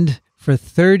 And for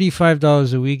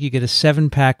 $35 a week, you get a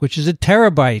 7-pack, which is a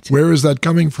terabyte. Where is that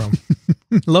coming from?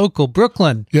 Local,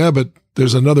 Brooklyn. Yeah, but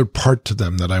there's another part to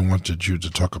them that I wanted you to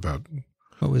talk about.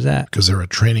 What was that? Because they're a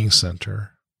training center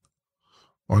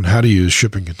on how to use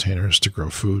shipping containers to grow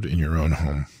food in your own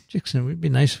home. Dickson, it would be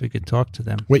nice if we could talk to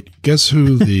them. Wait, guess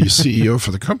who the CEO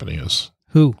for the company is?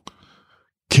 Who?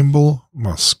 Kimball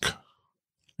Musk.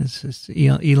 Is this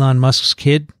Elon Musk's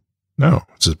kid? No,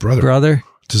 it's his brother. Brother?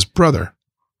 It's his brother.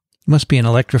 It must be an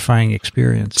electrifying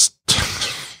experience.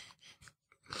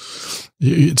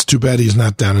 It's too bad he's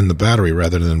not down in the Battery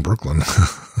rather than Brooklyn.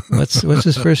 What's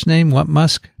his first name? What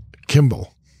Musk?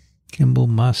 Kimball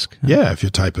Musk. Huh? Yeah, if you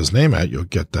type his name out, you'll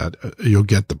get that. You'll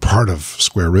get the part of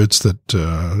Square Roots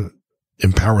that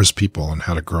empowers people on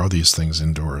how to grow these things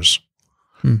indoors.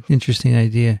 Interesting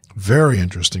idea. Very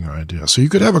interesting idea. So you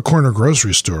could have a corner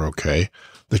grocery store, okay,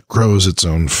 that grows its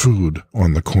own food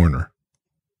on the corner.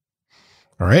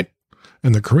 All right?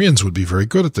 And the Koreans would be very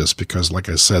good at this because, like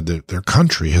I said, their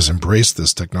country has embraced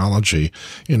this technology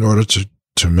in order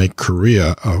to make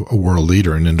Korea a world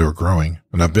leader in indoor growing.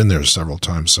 And I've been there several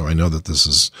times, so I know that this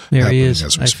is there happening he is.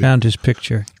 as we I speak. found his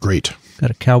picture. Great.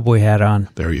 Got a cowboy hat on.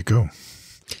 There you go.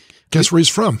 Guess where he's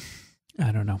from?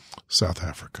 I don't know. South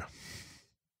Africa.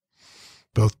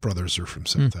 Both brothers are from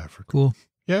South Africa. Cool.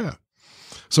 Yeah.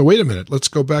 So wait a minute. Let's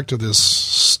go back to this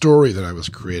story that I was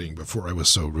creating before I was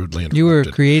so rudely interrupted. You were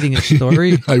creating a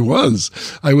story? I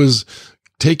was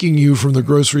taking you from the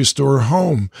grocery store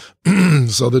home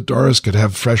so that Doris could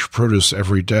have fresh produce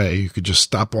every day. You could just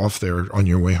stop off there on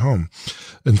your way home.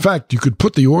 In fact, you could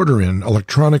put the order in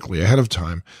electronically ahead of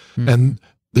time, and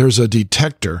there's a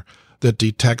detector that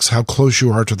detects how close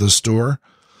you are to the store.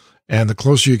 And the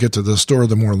closer you get to the store,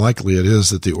 the more likely it is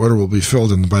that the order will be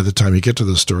filled, and by the time you get to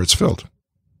the store, it's filled.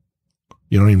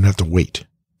 You don't even have to wait.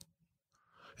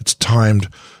 It's timed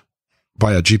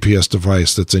by a GPS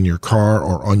device that's in your car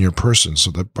or on your person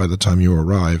so that by the time you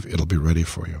arrive, it'll be ready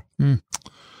for you.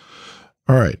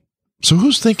 All right. So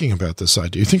who's thinking about this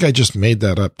idea? You think I just made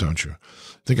that up, don't you?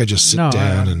 Think I just sit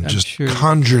down and just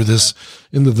conjure this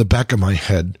into the back of my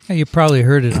head? Yeah, you probably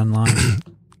heard it online.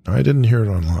 I didn't hear it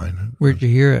online. Where'd you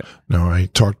hear it? No, I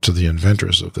talked to the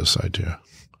inventors of this idea.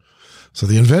 So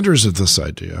the inventors of this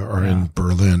idea are in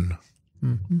Berlin,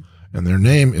 and their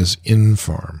name is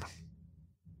Infarm.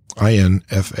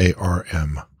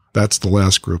 INFARM. That's the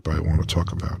last group I want to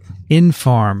talk about.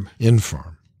 Infarm.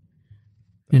 Infarm.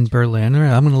 In Berlin. All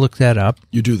right, I'm going to look that up.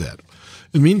 You do that.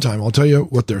 In the meantime, I'll tell you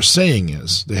what they're saying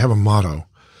is they have a motto.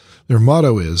 Their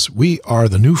motto is, we are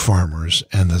the new farmers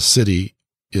and the city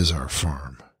is our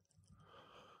farm.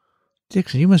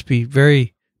 Dickson, you must be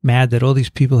very mad that all these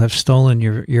people have stolen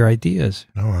your ideas.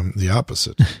 No, I'm the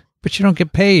opposite. But you don't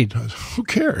get paid. Who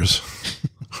cares?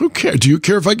 Who cares? Do you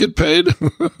care if I get paid?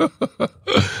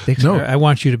 Dickson, No. I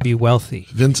want you to be wealthy.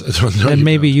 Vincent, no, Then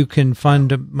maybe don't. you can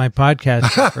fund my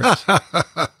podcast efforts.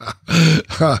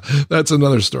 That's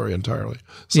another story entirely.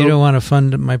 So You don't want to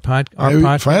fund my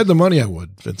podcast? if I had the money, I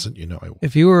would, Vincent. You know I would.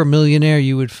 If you were a millionaire,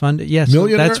 you would fund it. Yes,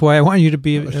 Millionaire? that's why I want you to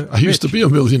be I used to be a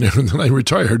millionaire and then I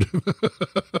retired.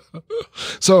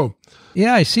 So,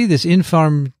 Yeah, I see this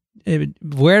Infarm.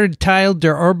 Where tiled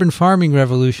der urban farming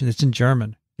revolution? It's in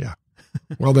German.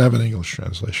 well, they have an English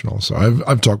translation also.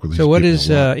 I've talked with these So what people is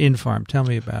a lot. Infarm? Tell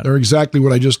me about it. They're exactly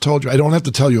what I just told you. I don't have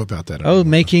to tell you about that Oh, anymore.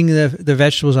 making the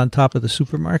vegetables on top of the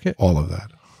supermarket? All of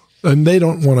that. And they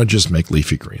don't want to just make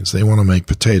leafy greens. They want to make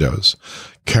potatoes,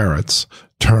 carrots,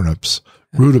 turnips,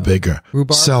 rutabaga,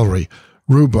 Rhubarb? celery,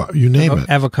 rhubarb, you name it.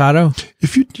 Avocado,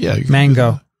 If you, you can do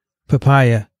mango, that.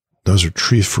 papaya, Those are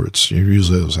tree fruits. You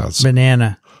usually those outside.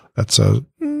 banana, That's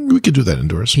we could do that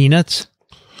indoors. peanuts.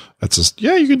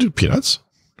 You can do peanuts.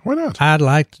 Why not? I'd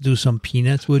like to do some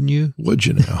peanuts, wouldn't you? Would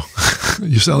you now?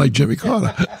 You sound like Jimmy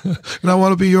Carter. And I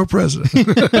want to be your president.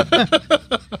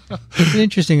 It's an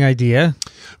interesting idea.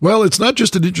 Well, it's not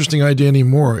just an interesting idea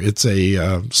anymore. It's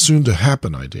a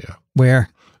soon-to-happen idea. Where?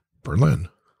 Berlin.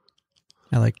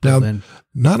 I like Now, Berlin.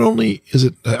 not only is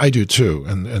it, I do too,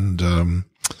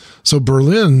 so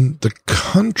Berlin, the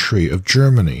country of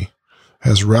Germany,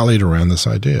 has rallied around this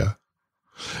idea.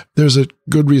 There's a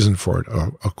good reason for it,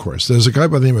 of course. There's a guy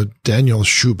by the name of Daniel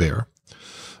Schubert,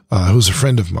 who's a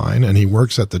friend of mine, and he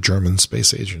works at the German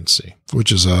Space Agency,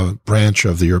 which is a branch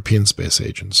of the European Space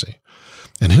Agency.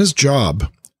 And his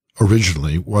job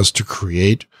originally was to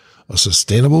create a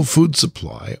sustainable food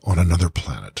supply on another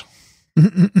planet.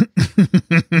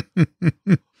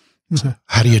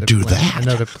 How do you do that?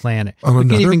 Another planet. On We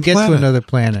can't another even get to planet. another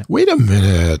planet. Wait a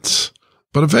minute.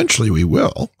 But eventually we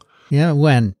will. Yeah,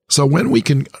 when? So when we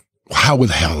can, how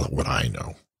the hell would I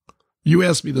know? You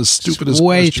asked me the stupidest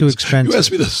way questions. too expensive. You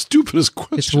asked me the stupidest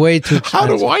question. It's way too How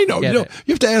expensive. do I know? Get You know, it.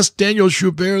 you have to ask Daniel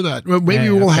Schubert that. Well, maybe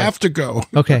Yeah, we'll okay. have to go.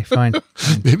 Okay, fine.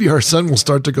 Maybe our sun will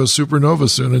start to go supernova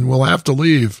soon and we'll have to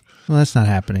leave. Well, that's not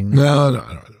happening. No.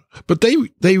 But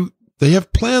they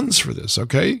have plans for this,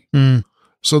 okay? Mm.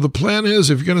 So the plan is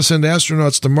if you're going to send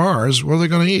astronauts to Mars, what are they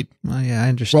going to eat? Well, yeah, I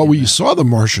understand. Well, we that. saw The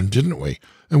Martian, didn't we?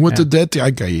 And what did that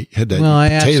guy had that Well, I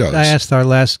potatoes? asked our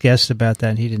last guest about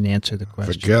that, and he didn't answer the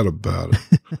question. Forget about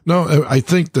it. No, I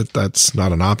think that's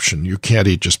not an option. You can't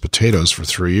eat just potatoes for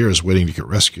 3 years waiting to get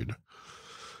rescued.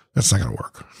 That's not going to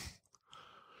work.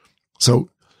 So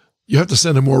you have to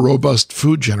send a more robust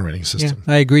food generating Yeah, system.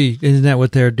 I agree. Isn't that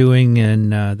what they're doing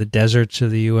in the deserts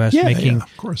of the U.S., making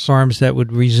of course. farms that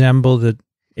would resemble the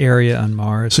area on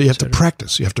Mars? So you have et to cetera?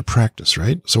 practice. You have to practice,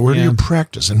 right? So where do Yeah. you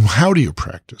practice and how do you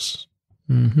practice?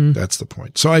 Mm-hmm. That's the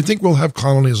point. So I think we'll have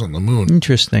colonies on the moon.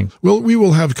 Interesting. Well, we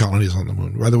will have colonies on the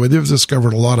moon. By the way, they've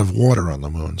discovered a lot of water on the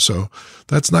moon. So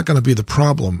that's not going to be the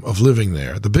problem of living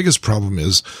there. The biggest problem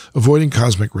is avoiding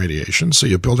cosmic radiation. So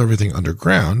you build everything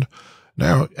underground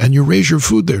now, and you raise your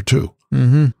food there too.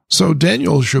 Mm-hmm. So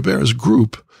Daniel Joubert's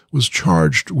group was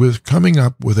charged with coming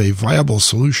up with a viable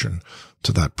solution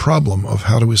to that problem of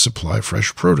how do we supply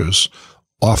fresh produce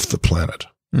off the planet.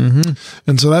 Mm-hmm.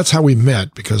 And so that's how we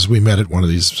met, because we met at one of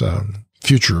these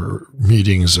future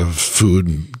meetings of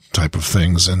food type of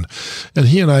things. And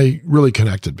he and I really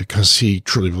connected because he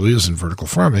truly believes in vertical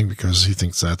farming, because he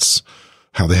thinks that's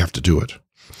how they have to do it.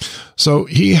 So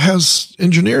he has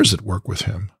engineers that work with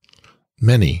him,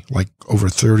 many, like over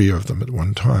 30 of them at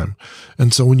one time.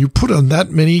 And so when you put on that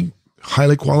many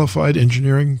highly qualified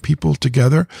engineering people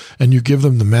together and you give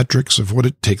them the metrics of what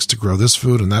it takes to grow this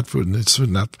food and that food and this food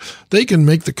and that, they can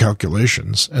make the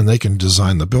calculations and they can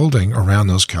design the building around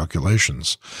those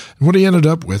calculations. And what he ended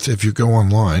up with, if you go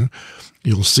online,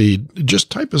 you'll see, just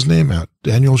type his name out,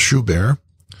 Daniel Joubert.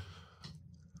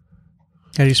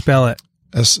 How do you spell it?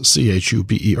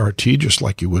 Schubert, just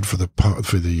like you would for the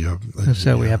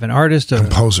so we have an artist, a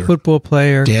composer, football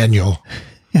player, Daniel.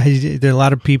 Yeah, there are a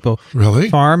lot of people. Really?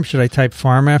 Farm? Should I type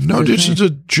farm after? No, his it's name?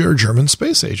 a German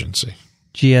space agency.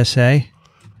 GSA?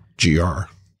 GR.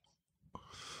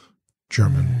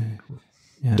 German.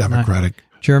 Yeah, Democratic.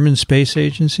 German Space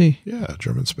Agency? Yeah,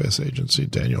 German Space Agency,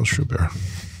 Daniel Joubert.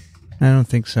 I don't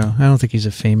think so. I don't think he's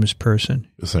a famous person.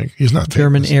 You think? He's not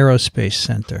German famous. Aerospace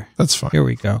Center. That's fine. Here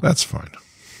we go. That's fine.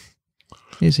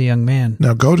 He's a young man.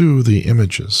 Now go to the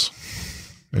images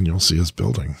and you'll see his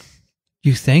building.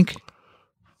 You think?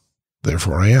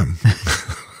 Therefore I am.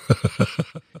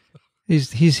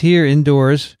 He's here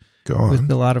indoors Go on. with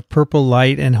a lot of purple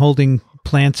light and holding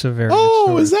plants of various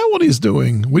sorts. Is that what he's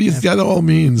doing? What do you think that all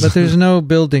means? But there's no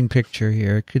building picture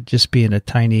here. It could just be in a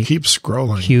tiny Keep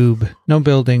scrolling. cube. No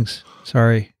buildings.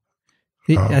 Sorry.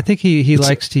 I think he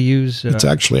likes to use... it's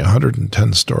actually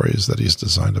 110 stories that he's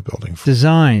designed a building for.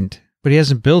 Designed, but he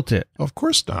hasn't built it. Of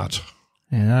course not.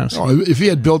 Yeah, If he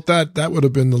had built that, that would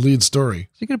have been the lead story.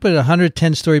 So you're going to put a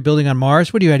 110-story building on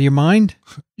Mars? What are you, out of your mind?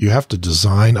 You have to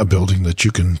design a building that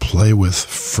you can play with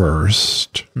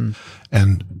first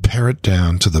and pare it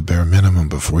down to the bare minimum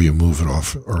before you move it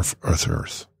off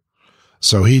Earth.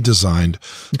 So he designed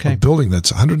a building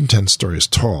that's 110 stories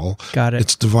tall. Got it.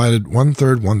 It's divided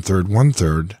 1/3, 1/3,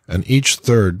 1/3, and each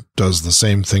third does the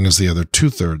same thing as the other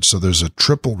 2/3. So there's a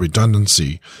triple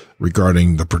redundancy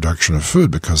regarding the production of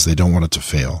food because they don't want it to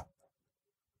fail.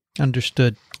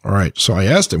 Understood. All right. So I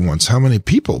asked him once, how many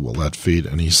people will that feed?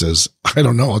 And he says, I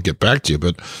don't know. I'll get back to you,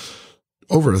 but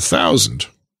over 1,000.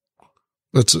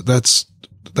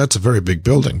 That's a very big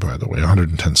building, by the way.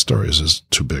 110 stories is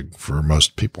too big for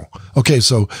most people. Okay.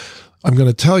 So I'm going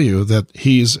to tell you that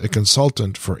he's a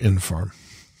consultant for Infarm.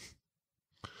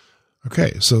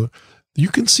 Okay. So you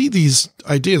can see these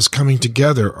ideas coming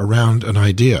together around an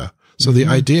idea. So the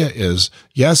idea is,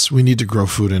 yes, we need to grow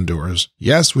food indoors.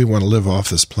 Yes, we want to live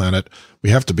off this planet. We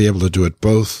have to be able to do it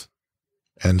both.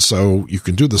 And so you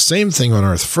can do the same thing on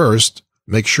Earth first,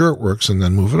 make sure it works, and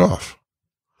then move it off.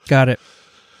 Got it.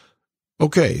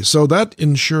 Okay, so that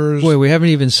ensures... Boy, we haven't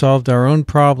even solved our own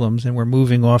problems, and we're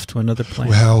moving off to another planet.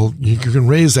 Well, you can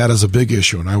raise that as a big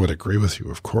issue, and I would agree with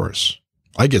you, of course.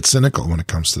 I get cynical when it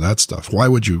comes to that stuff. Why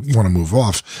would you want to move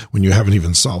off when you haven't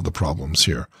even solved the problems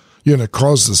here? You're going to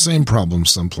cause the same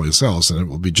problems someplace else, and it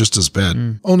will be just as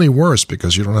bad, only worse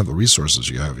because you don't have the resources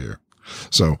you have here.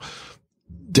 So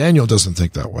Daniel doesn't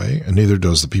think that way, and neither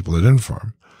does the people at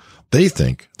Infarm. They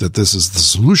think that this is the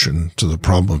solution to the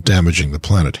problem of damaging the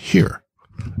planet here,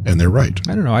 and they're right.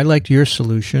 I don't know. I liked your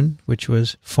solution, which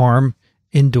was farm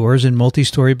indoors in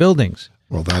multi-story buildings.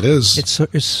 Well, that is... It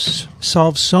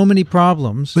solves so many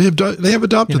problems. They have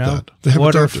adopted that. They have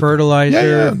water, adopted fertilizer.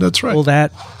 Yeah, that's right. All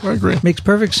that. I agree. Makes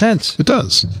perfect sense. It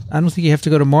does. I don't think you have to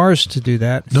go to Mars to do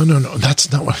that. No.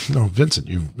 That's not what... No, Vincent,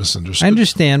 you misunderstood. I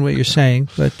understand what you're saying,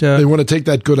 but... they want to take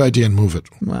that good idea and move it.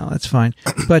 Well, that's fine.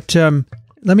 But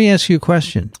let me ask you a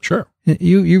question. Sure.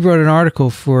 You wrote an article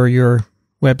for your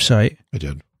website. I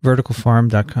did.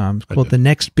 Verticalfarm.com. It's called The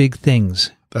Next Big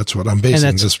Things. That's what I'm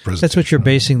basing this presentation. That's what you're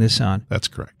basing this on. That's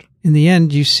correct. In the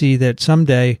end, you see that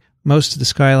someday most of the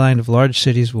skyline of large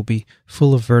cities will be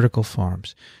full of vertical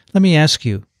farms. Let me ask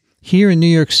you, here in New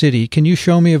York City, can you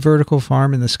show me a vertical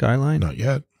farm in the skyline? Not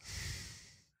yet.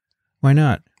 Why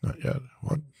not? Not yet.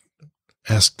 What?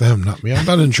 Ask them, not me. I'm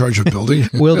not in charge of building.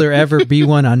 Will there ever be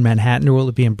one on Manhattan, or will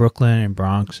it be in Brooklyn and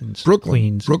Bronx and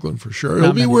Queens? Brooklyn for sure.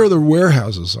 It'll be where the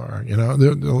warehouses are. You know,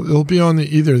 it'll be on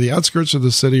either the outskirts of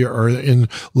the city or in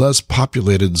less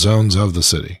populated zones of the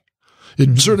city.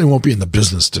 It certainly won't be in the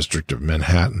business district of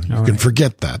Manhattan. You can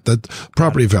forget that. That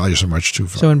property values are much too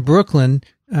far. So in Brooklyn,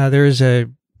 there is a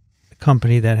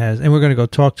company that has, and we're going to go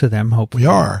talk to them, hopefully. We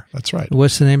are. That's right.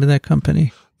 What's the name of that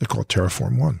company? They call it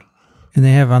Terraform One. And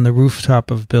they have on the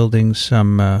rooftop of buildings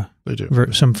some they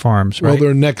do. Some farms, right? Well,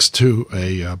 they're next to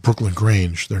a Brooklyn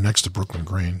Grange. They're next to Brooklyn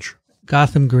Grange.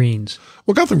 Gotham Greens.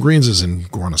 Well, Gotham Greens is in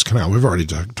Gowanus Canal. We've already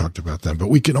talked about them. But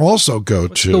we can also go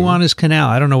to Gowanus Canal.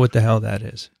 I don't know what the hell that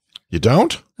is. You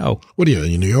don't? Oh. What are you,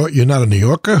 in New York? You're not a New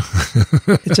Yorker?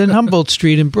 It's in Humboldt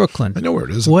Street in Brooklyn. I know where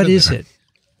it is. What is it?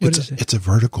 It's a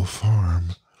vertical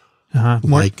farm. I'll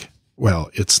take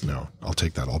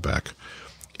that all back.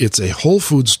 It's a Whole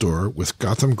Food store with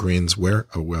Gotham Greens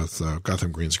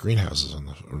Gotham Greens greenhouses on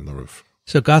the roof.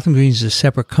 So Gotham Greens is a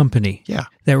separate company. Yeah.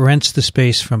 That rents the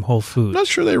space from Whole Foods. I'm not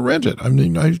sure they rent it. I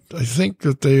mean, I think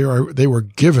that they were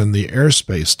given the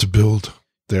airspace to build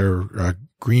their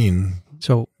green.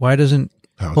 So why doesn't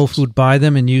Whole Food buy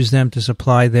them and use them to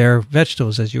supply their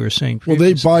vegetables, as you were saying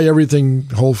previously? Well, they buy everything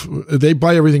they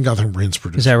buy everything Gotham Greens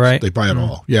produces. Is that right? They buy it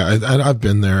all. Yeah, and I've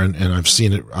been there and I've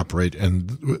seen it operate.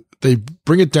 And they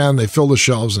bring it down, they fill the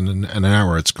shelves, and in an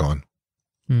hour it's gone.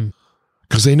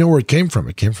 Because they know where it came from.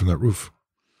 It came from that roof.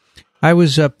 I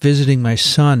was up visiting my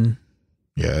son.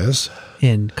 Yes.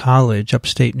 In college,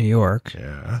 upstate New York.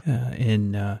 Yeah.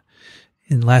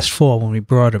 In last fall when we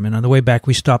brought him, and on the way back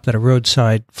we stopped at a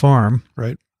roadside farm.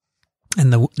 Right.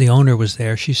 And the owner was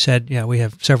there. She said, "Yeah, we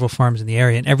have several farms in the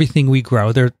area, and everything we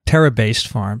grow, they're Terra-based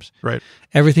farms. Right.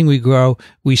 Everything we grow,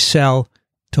 we sell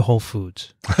to Whole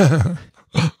Foods."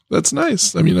 That's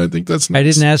nice. I mean, I think that's nice. I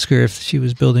didn't ask her if she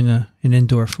was building an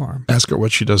indoor farm. Ask her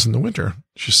what she does in the winter.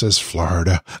 She says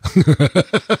Florida.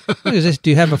 Do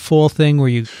you have a fall thing where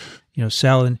you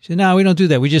sell? And she said, "No, we don't do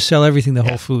that. We just sell everything to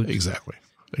Whole Foods." Exactly.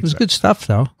 It was good stuff,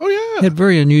 though. Oh, yeah. It had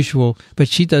very unusual, but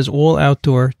she does all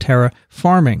outdoor Terra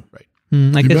farming. Right.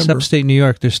 I guess upstate New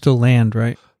York, there's still land,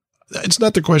 right? It's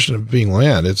not the question of being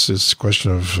land. It's a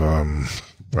question of,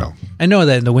 I know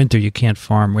that in the winter you can't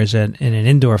farm, whereas in an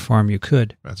indoor farm you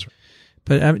could. That's right.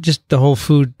 But just the whole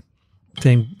food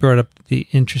thing brought up the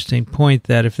interesting point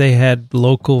that if they had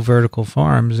local vertical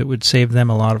farms, it would save them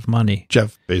a lot of money.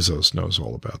 Jeff Bezos knows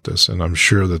all about this, and I'm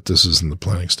sure that this is in the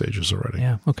planning stages already.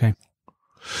 Yeah, okay.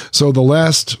 So the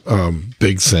last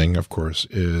big thing, of course,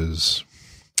 is,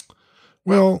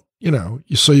 so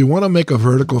you want to make a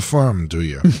vertical farm, do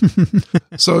you?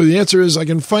 So the answer is I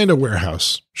can find a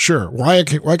warehouse. Sure. Why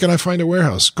can I find a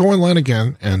warehouse? Go online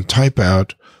again and type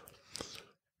out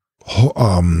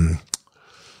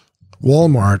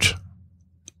Walmart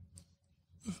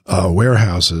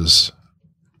warehouses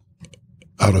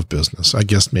out of business. I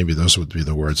guess maybe those would be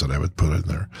the words that I would put in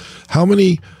there. How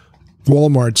many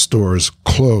Walmart stores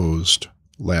closed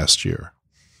last year?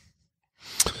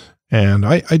 And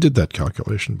I did that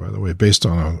calculation, by the way, based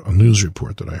on a news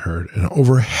report that I heard. And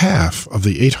over half of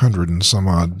the 800 and some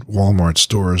odd Walmart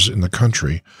stores in the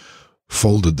country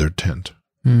folded their tent.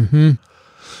 Mm-hmm.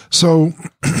 So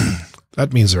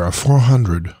that means there are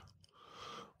 400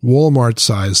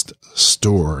 Walmart-sized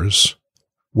stores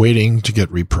waiting to get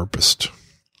repurposed.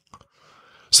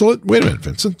 So wait a minute,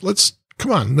 Vincent.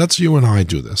 Come on. Let's you and I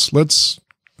do this. Let's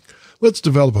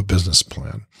develop a business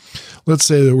plan. Let's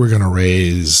say that we're going to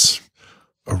raise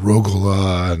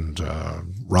arugula and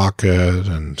rocket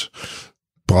and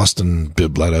Boston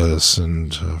bib lettuce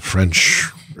and French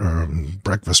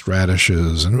breakfast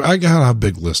radishes. And I got a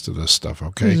big list of this stuff,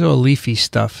 okay? This is all leafy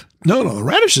stuff. No,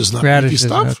 radish is not leafy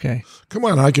stuff. Okay. Come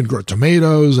on, I can grow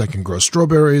tomatoes, I can grow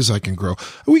strawberries, we can grow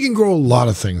a lot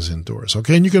of things indoors,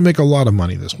 okay? And you can make a lot of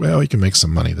money this way. Well, you can make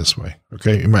some money this way,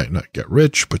 okay? You might not get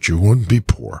rich, but you wouldn't be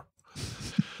poor.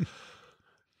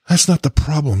 That's not the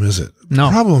problem, is it? No.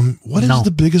 What is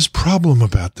the biggest problem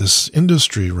about this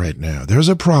industry right now? There's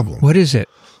a problem. What is it?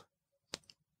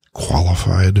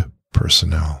 Qualified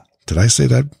personnel. Did I say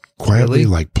that quietly?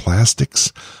 Really? Like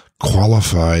plastics?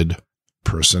 Qualified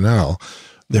personnel.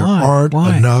 There Why? aren't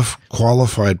enough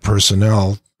qualified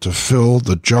personnel to fill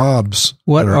the jobs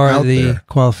What that are out the there.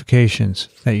 Qualifications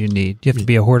that you need? Do you have to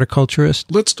be a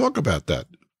horticulturist? Let's talk about that.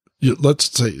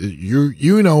 Let's say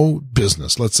you know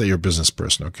business. Let's say you're a business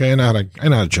person, okay? I know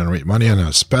how to generate money. I know how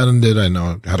to spend it. I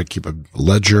know how to keep a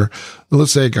ledger.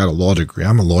 Let's say I got a law degree.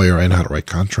 I'm a lawyer. I know how to write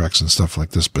contracts and stuff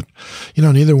like this. But,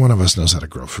 neither one of us knows how to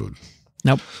grow food.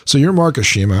 Nope. So you're Mark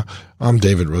Ashima. I'm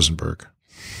David Rosenberg.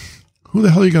 Who the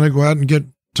hell are you going to go out and get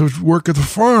to work at the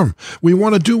farm? We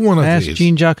want to do one of these. Ask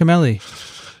Gene Giacomelli.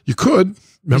 You could.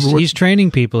 He's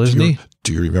training people, isn't he?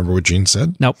 Do you remember what Gene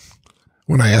said? Nope.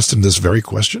 When I asked him this very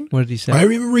question? What did he say? I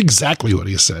remember exactly what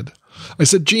he said. I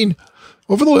said, Gene,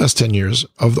 Over the last 10 years,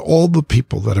 of all the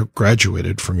people that have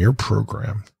graduated from your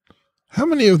program, how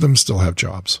many of them still have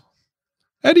jobs?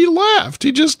 And he laughed.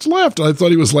 He just laughed. I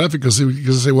thought he was laughing because he was going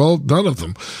to say, well, none of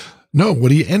them. No,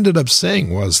 what he ended up saying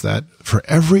was that for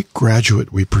every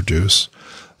graduate we produce,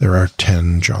 there are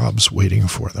 10 jobs waiting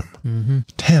for them. Mm-hmm.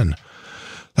 10.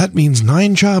 That means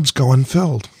 9 jobs go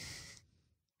unfilled.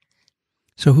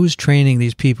 So who's training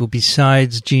these people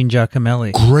besides Gene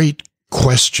Giacomelli? Great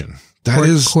question. That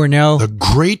is Cornell. the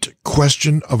great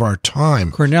question of our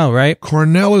time. Cornell, right?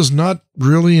 Cornell is not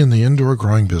really in the indoor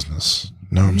growing business.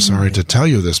 No, I'm sorry to tell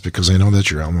you this because I know that's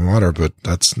your alma mater, but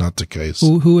that's not the case.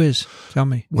 Who is? Tell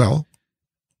me. Well,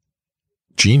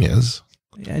 Gene is.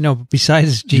 I know,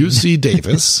 besides Gene. UC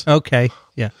Davis. Okay.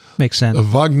 Yeah. Makes sense.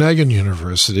 Wageningen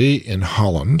University in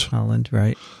Holland. Holland,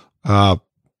 right.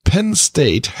 Penn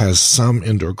State has some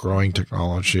indoor growing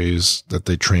technologies that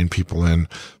they train people in.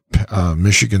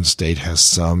 Michigan State has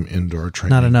some indoor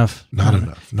training. Not enough. Not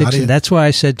enough. Dickson, that's why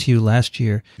I said to you last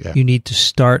year, you need to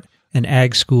start an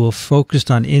ag school focused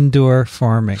on indoor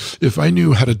farming. If I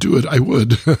knew how to do it, I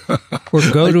would. Or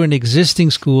go to an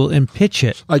existing school and pitch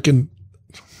it. I can.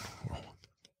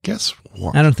 Guess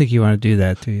what? I don't think you want to do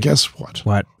that, do you? Guess what?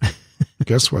 What?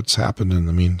 Guess what's happened in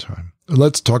the meantime?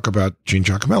 Let's talk about Gene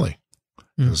Giacomelli.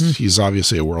 Because he's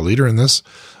obviously a world leader in this.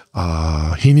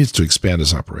 He needs to expand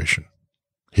his operation.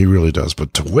 He really does.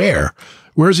 But to where?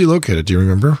 Where is he located? Do you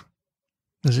remember?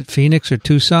 Is it Phoenix or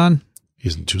Tucson?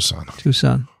 He's in Tucson.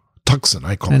 Tucson. Tucson,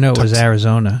 I call it. I know it Tucson. was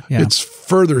Arizona. Yeah. It's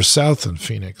further south than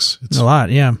Phoenix. It's a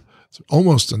lot, yeah. It's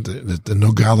almost on the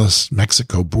Nogales,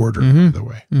 Mexico border, by the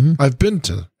way. I've been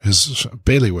to his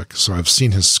bailiwick, so I've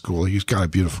seen his school. He's got a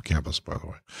beautiful campus, by the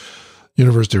way.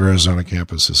 University of Arizona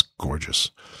campus is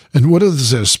gorgeous. And what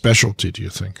is their specialty, do you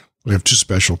think? We have 2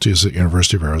 specialties at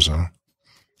University of Arizona.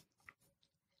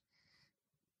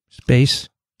 Space?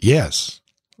 Yes.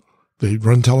 They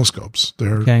run telescopes.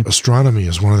 Their Okay. astronomy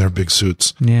is one of their big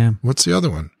suits. Yeah. What's the other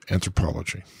one?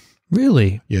 Anthropology.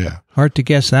 Really? Yeah. Hard to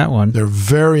guess that one. They're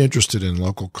very interested in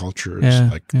local cultures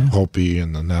like Hopi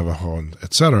and the Navajo, and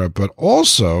et cetera, but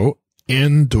also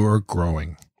indoor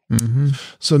growing.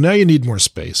 So now you need more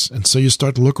space. And so you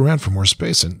start to look around for more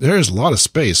space. And there's a lot of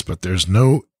space, but there's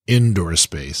no indoor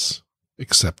space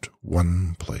except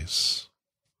one place.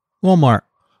 Walmart.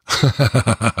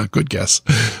 Good guess,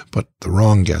 but the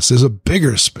wrong guess. There's a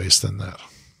bigger space than that.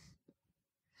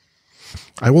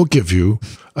 I will give you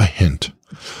a hint.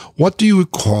 What do you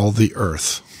call the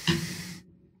earth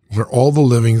where all the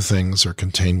living things are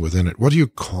contained within it? What do you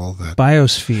call that?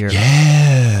 Biosphere.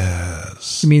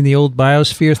 Yes. You mean the old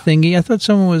biosphere thingy? I thought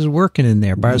someone was working in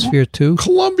there. Biosphere 2?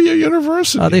 Columbia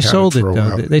University. Oh, they sold it, for a though.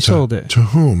 while. They sold it. To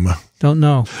whom? Don't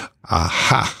know.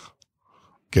 Aha.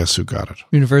 Guess who got it?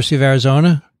 University of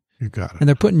Arizona? You got it. And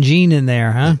they're putting Gene in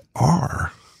there, huh?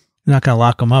 Are. They're not going to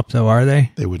lock him up, though, are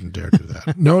they? They wouldn't dare do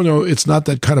that. No, it's not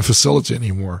that kind of facility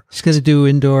anymore. He's going to do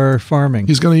indoor farming.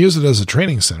 He's going to use it as a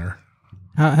training center.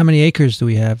 How many acres do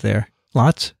we have there?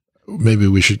 Lots? Maybe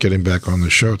we should get him back on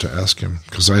the show to ask him,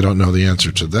 because I don't know the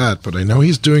answer to that. But I know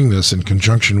he's doing this in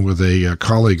conjunction with a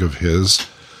colleague of his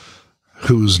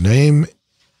whose name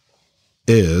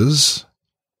is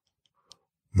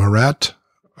Marat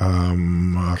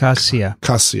Cassia.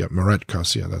 Marat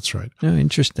Cassia, that's right. Oh,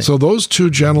 interesting. So those 2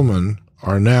 gentlemen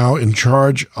are now in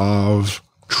charge of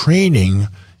training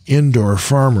indoor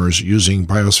farmers using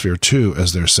Biosphere 2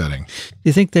 as their setting. Do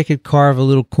you think they could carve a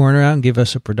little corner out and give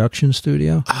us a production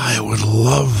studio? I would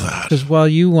love that. Because while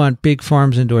you want big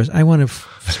farms indoors, I want a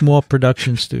small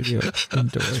production studio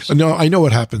indoors. No, I know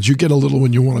what happens. You get a little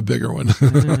one, you want a bigger one.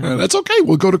 That's okay.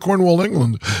 We'll go to Cornwall,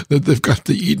 England. They've got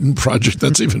the Eden Project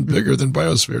that's even bigger than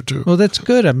Biosphere 2. Well, that's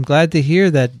good. I'm glad to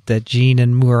hear that Gene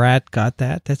and Murat got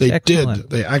that. That's excellent.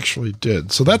 They actually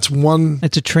did. So that's one.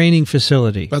 It's a training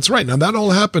facility. That's right. Now, that all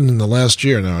happened in the last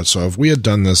year now. So if we had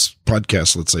done this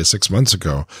podcast, let's say 6 months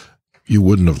ago, you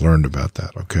wouldn't have learned about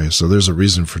that. Okay. So there's a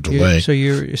reason for delay. So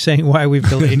you're saying why we've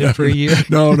delayed it for a year?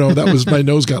 No, that was my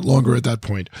nose got longer at that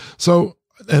point. So,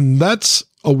 and that's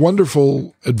a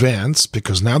wonderful advance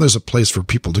because now there's a place for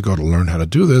people to go to learn how to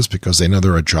do this because they know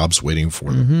there are jobs waiting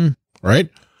for them. Right?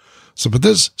 So, but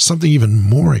there's something even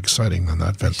more exciting than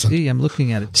that, Vincent. See, I'm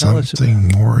looking at it. Tell us about it.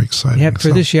 Something more exciting. Yeah,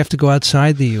 for this, you have to go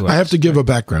outside the U.S. I have to give a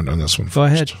background on this one first. Go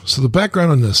ahead. So the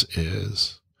background on this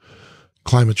is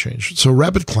climate change. So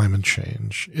rapid climate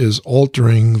change is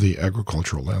altering the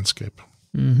agricultural landscape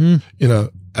in an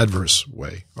adverse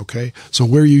way. Okay. So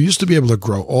where you used to be able to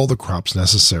grow all the crops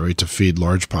necessary to feed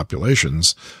large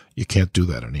populations, you can't do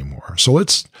that anymore. So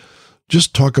let's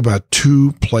just talk about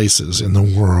 2 places in the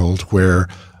world where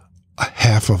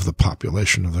half of the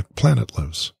population of the planet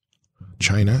lives.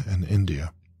 China and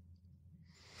India.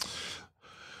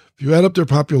 If you add up their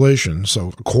population,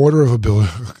 so a quarter of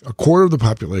the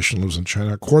population lives in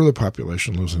China, a quarter of the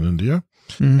population lives in India,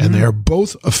 and they are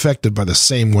both affected by the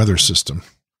same weather system.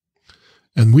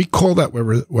 And we call that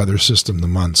weather system the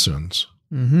monsoons.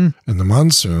 And the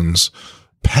monsoons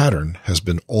pattern has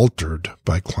been altered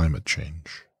by climate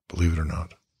change, believe it or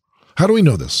not. How do we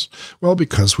know this? Well,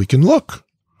 because we can look.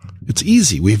 It's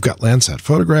easy. We've got Landsat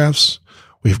photographs.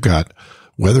 We've got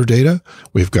weather data.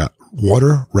 We've got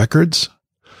water records.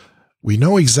 We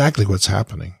know exactly what's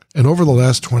happening. And over the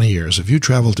last 20 years, if you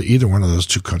travel to either one of those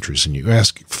two countries and you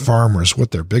ask farmers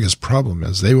what their biggest problem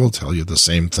is, they will tell you the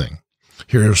same thing.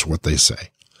 Here's what they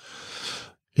say.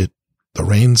 The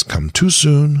rains come too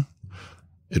soon,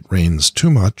 it rains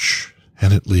too much,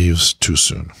 and it leaves too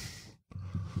soon.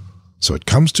 So it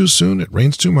comes too soon, it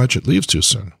rains too much, it leaves too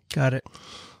soon. Got it.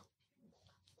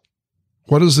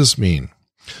 What does this mean?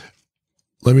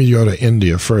 Let me go to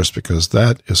India first, because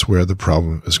that is where the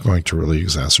problem is going to really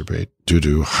exacerbate due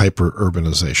to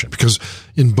hyper-urbanization. Because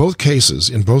in both cases,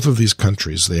 in both of these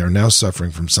countries, they are now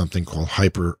suffering from something called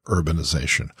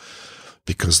hyper-urbanization.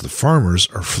 Because the farmers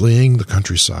are fleeing the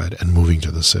countryside and moving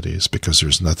to the cities because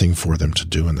there's nothing for them to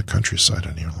do in the countryside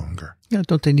any longer. Yeah,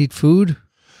 don't they need food?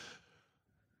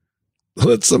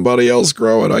 Let somebody else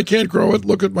grow it. I can't grow it.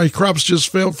 Look at my crops just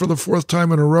failed for the 4th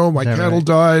time in a row. My cattle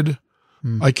died.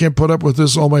 I can't put up with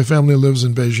this. All my family lives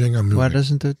in Beijing. I'm moving. Why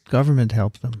doesn't the government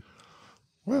help them?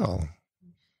 Well,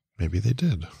 maybe they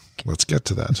did. Let's get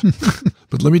to that.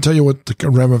 But let me tell you what the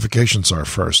ramifications are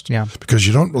first. Yeah. Because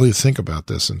you don't really think about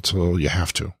this until you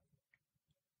have to.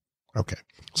 Okay.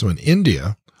 So in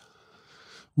India,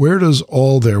 where does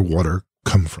all their water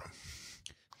come from?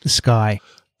 The sky.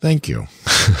 Thank you.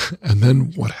 And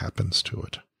then what happens to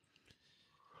it?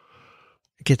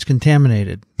 It gets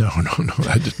contaminated. No,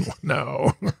 I didn't want.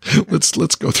 No.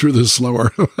 Let's go through this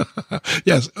slower.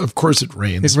 Yes, of course it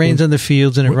rains. It rains on the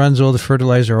fields and it runs all the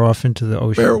fertilizer off into the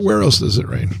ocean. Where else does it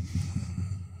rain?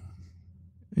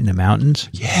 In the mountains?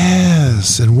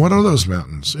 Yes. And what are those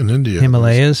mountains in India?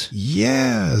 Himalayas?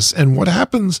 Yes. And what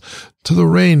happens to the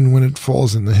rain when it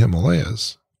falls in the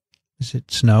Himalayas? Is it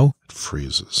snow? It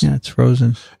freezes. Yeah, it's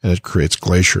frozen. And it creates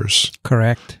glaciers.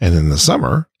 Correct. And in the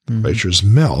summer, glaciers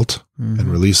melt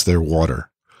and release their water.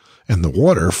 And the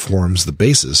water forms the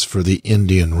basis for the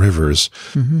Indian rivers,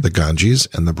 the Ganges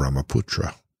and the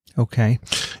Brahmaputra. Okay.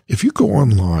 If you go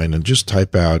online and just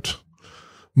type out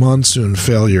monsoon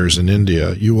failures in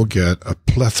India, you will get a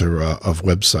plethora of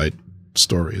website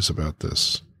stories about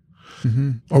this.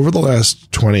 Over the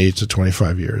last 20 to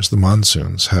 25 years, the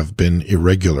monsoons have been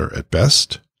irregular at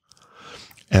best.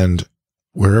 And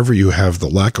wherever you have the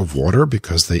lack of water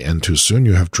because they end too soon,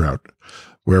 you have drought.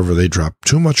 Wherever they drop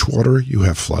too much water, you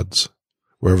have floods.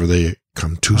 Wherever they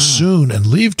come too soon and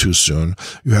leave too soon,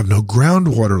 you have no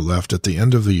groundwater left at the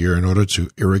end of the year in order to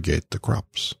irrigate the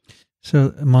crops.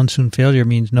 So monsoon failure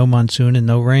means no monsoon and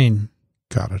no rain.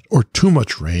 Got it. Or too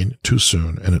much rain too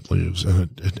soon and it leaves.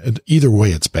 And either way,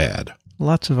 it's bad.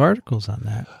 Lots of articles on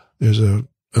that. There's an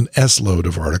S-load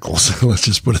of articles. Let's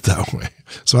just put it that way.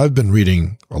 So I've been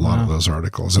reading a lot of those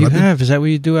articles. And Is that what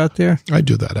you do out there? I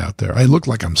do that out there. I look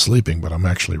like I'm sleeping, but I'm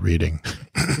actually reading.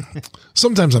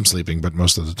 Sometimes I'm sleeping, but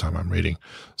most of the time I'm reading.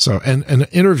 So, and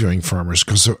interviewing farmers,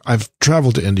 because I've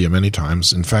traveled to India many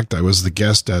times. In fact, I was the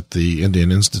guest at the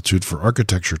Indian Institute for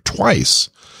Architecture twice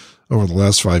over the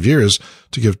last 5 years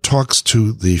to give talks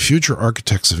to the future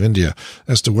architects of India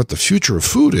as to what the future of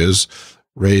food is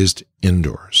raised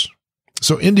indoors.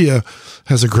 So India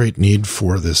has a great need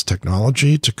for this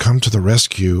technology to come to the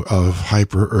rescue of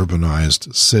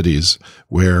hyper-urbanized cities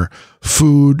where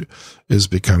food is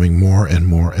becoming more and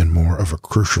more and more of a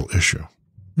crucial issue.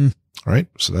 All right?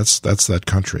 So that's that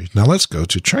country. Now let's go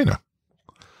to China.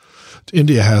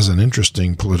 India has an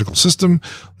interesting political system.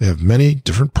 They have many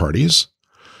different parties.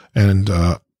 And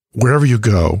wherever you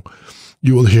go,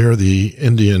 you will hear the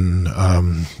Indian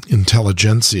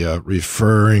intelligentsia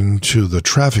referring to the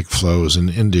traffic flows in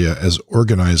India as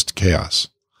organized chaos.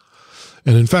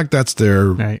 And in fact, that's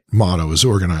their motto, is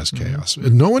organized chaos.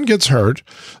 And no one gets hurt.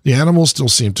 The animals still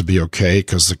seem to be okay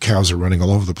because the cows are running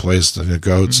all over the place, and the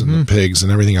goats and the pigs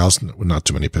and everything else. Not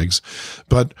too many pigs.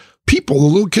 But people, the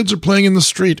little kids are playing in the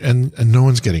street and no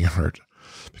one's getting hurt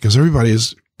because everybody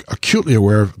is acutely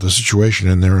aware of the situation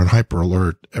and they're on hyper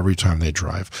alert every time they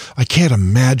drive. I can't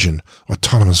imagine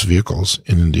autonomous vehicles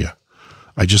in India.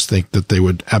 I just think that they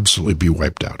would absolutely be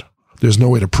wiped out. There's no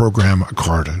way to program a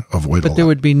car to avoid all that. But there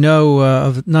would be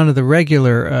none of the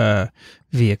regular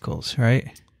vehicles,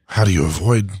 right? How do you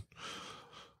avoid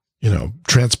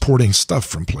transporting stuff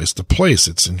from place to place.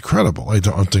 It's incredible. I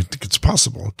don't think it's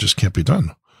possible. It just can't be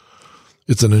done.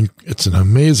 It's an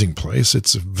amazing place.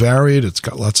 It's varied. It's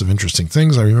got lots of interesting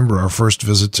things. I remember our first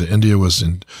visit to India was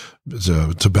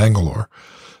to Bangalore,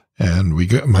 and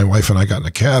my wife and I got in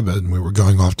a cab and we were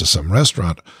going off to some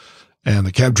restaurant, and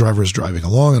the cab driver is driving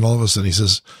along, and all of a sudden he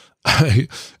says,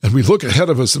 and we look ahead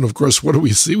of us, and of course, what do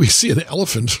we see? We see an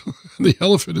elephant. The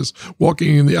elephant is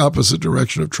walking in the opposite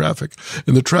direction of traffic,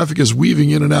 and the traffic is weaving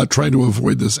in and out trying to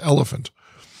avoid this elephant.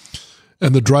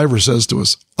 And the driver says to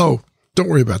us, "Oh, don't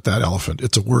worry about that elephant.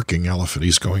 It's a working elephant.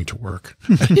 He's going to work."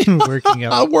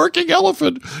 A working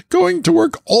elephant going to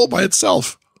work all by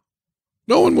itself.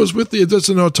 No one was with it. It's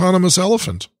an autonomous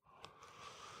elephant.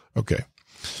 Okay.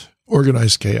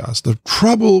 Organized chaos. The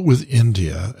trouble with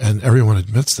India, and everyone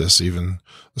admits this,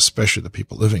 especially the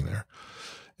people living there,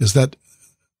 is that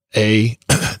A,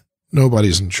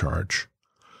 nobody's in charge.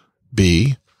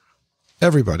 B,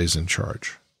 everybody's in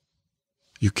charge.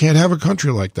 You can't have a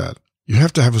country like that. You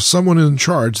have to have someone in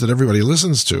charge that everybody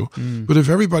listens to. But if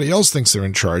everybody else thinks they're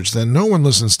in charge, then no one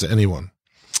listens to anyone.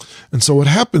 And so what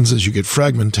happens is you get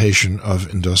fragmentation of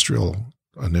industrial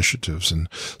initiatives. And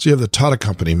so you have the Tata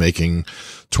Company making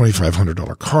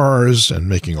 $2,500 cars and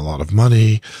making a lot of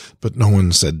money, but no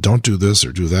one said, don't do this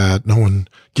or do that. No one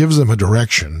gives them a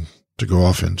direction to go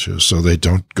off into, so they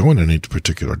don't go in any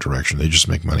particular direction. They just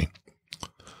make money.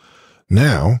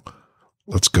 Now,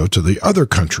 let's go to the other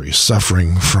countries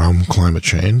suffering from climate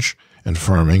change and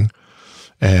farming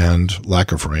and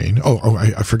lack of rain.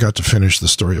 I forgot to finish the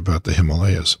story about the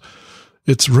Himalayas.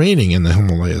 It's raining in the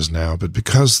Himalayas now, but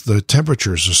because the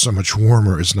temperatures are so much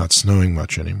warmer, it's not snowing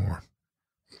much anymore.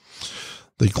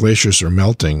 The glaciers are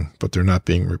melting, but they're not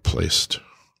being replaced.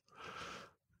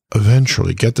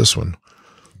 Eventually, get this one,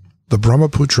 the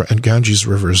Brahmaputra and Ganges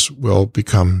rivers will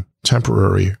become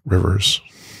temporary rivers.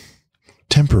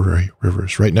 Temporary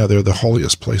rivers. Right now, they're the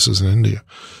holiest places in India.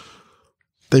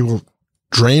 They will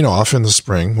drain off in the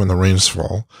spring when the rains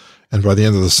fall, and by the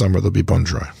end of the summer, they'll be bone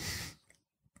dry.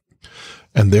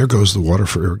 And there goes the water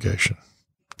for irrigation.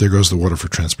 There goes the water for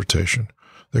transportation.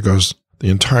 There goes the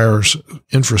entire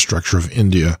infrastructure of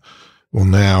India will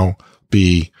now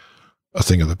be a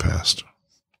thing of the past.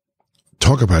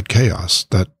 Talk about chaos.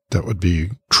 That would be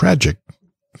tragic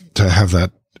to have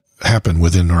that happen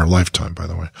within our lifetime, by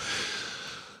the way.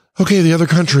 Okay, the other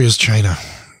country is China.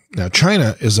 Now,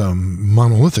 China is a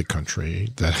monolithic country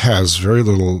that has very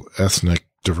little ethnic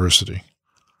diversity.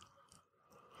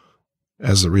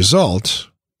 As a result,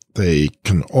 they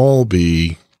can all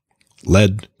be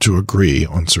led to agree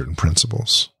on certain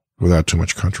principles without too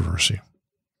much controversy.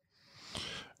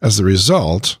 As a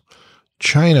result,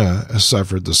 China has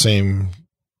suffered the same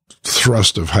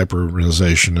thrust of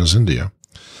hyper-urbanization as India,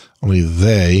 only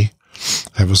they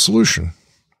have a solution.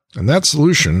 And that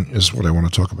solution is what I want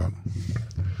to talk about.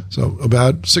 So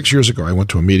about 6 years ago, I went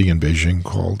to a meeting in Beijing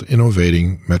called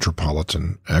Innovating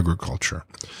Metropolitan Agriculture.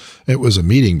 It was a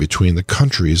meeting between the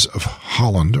countries of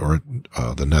Holland, or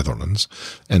the Netherlands,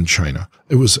 and China.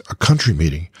 It was a country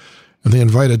meeting, and they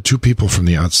invited two people from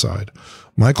the outside,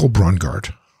 Michael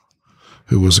Braungart,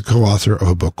 who was a co-author of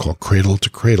a book called Cradle to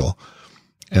Cradle,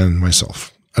 and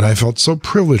myself. And I felt so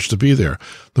privileged to be there.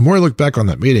 The more I look back on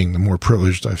that meeting, the more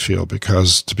privileged I feel,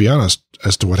 because, to be honest,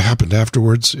 as to what happened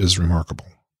afterwards is remarkable.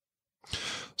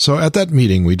 So at that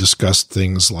meeting, we discussed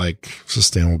things like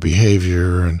sustainable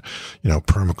behavior and,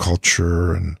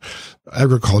 permaculture and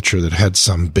agriculture that had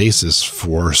some basis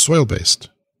for soil-based.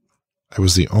 I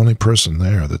was the only person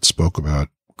there that spoke about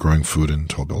growing food in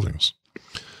tall buildings.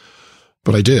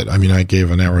 But I did. I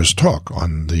gave an hour's talk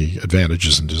on the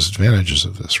advantages and disadvantages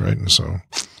of this, right? And so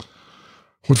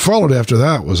what followed after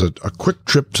that was a quick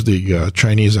trip to the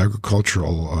Chinese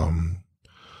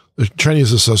the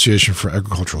Chinese Association for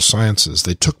Agricultural Sciences.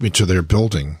 They took me to their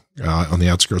building on the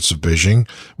outskirts of Beijing.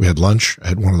 We had lunch. I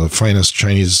had one of the finest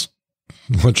Chinese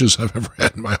lunches I've ever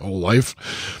had in my whole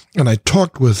life. And I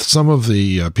talked with some of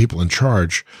the people in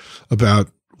charge about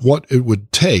what it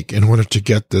would take in order to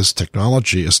get this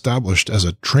technology established as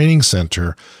a training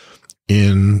center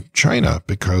in China,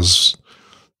 because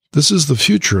this is the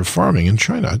future of farming in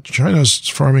China. China's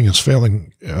farming is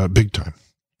failing big time.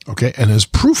 Okay. And as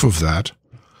proof of that,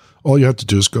 all you have to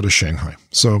do is go to Shanghai.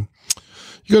 So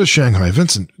you go to Shanghai.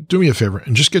 Vincent, do me a favor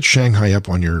and just get Shanghai up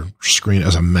on your screen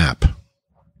as a map.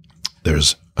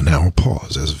 There's an hour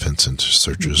pause as Vincent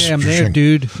searches. Okay, I'm there,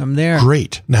 dude. I'm there.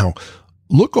 Great. Now,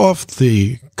 look off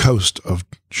the coast of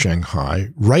Shanghai,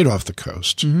 right off the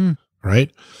coast, right?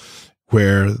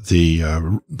 where the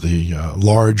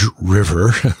large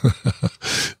river,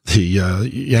 the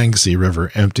Yangtze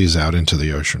River, empties out into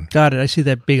the ocean. Got it. I see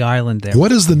that big island there.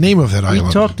 What is the name of that island?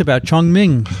 We talked about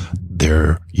Chongming.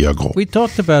 There you go. We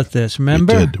talked about this,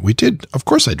 remember? We did. Of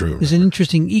course I do. There's an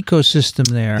interesting ecosystem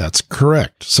there. That's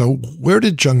correct. So where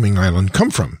did Chongming Island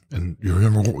come from? And you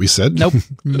remember what we said? Nope.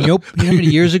 Nope. You know how many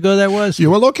years ago that was? Yeah,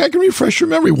 well, look, I can refresh your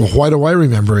memory. Well, why do I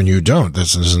remember and you don't?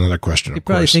 This is another question, You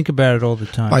probably think about it all the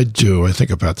time. I do. I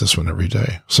think about this one every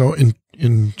day. So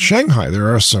in Shanghai,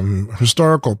 there are some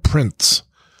historical prints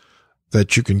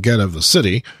that you can get of the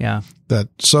city. Yeah.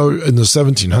 So in the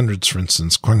 1700s, for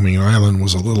instance, Chongming Island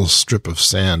was a little strip of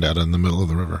sand out in the middle of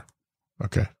the river.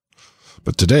 Okay.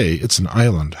 But today, it's an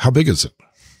island. How big is it?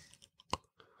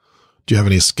 Do you have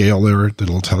any scale there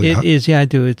that'll tell you? It is, yeah, I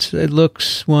do. It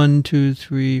looks 1, 2,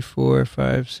 3, 4,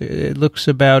 5, 6. It looks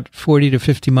about 40 to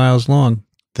 50 miles long.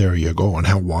 There you go. And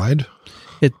how wide?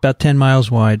 It's about 10 miles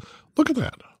wide. Look at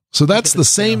that. So that's the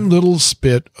same little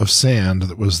spit of sand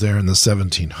that was there in the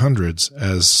 1700s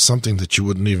as something that you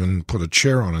wouldn't even put a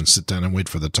chair on and sit down and wait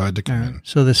for the tide to come in.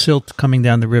 So the silt coming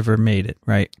down the river made it,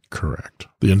 right? Correct.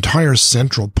 The entire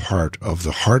central part of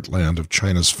the heartland of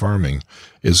China's farming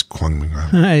is Chongming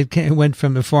Island. It went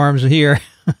from the farms here.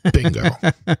 Bingo.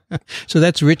 So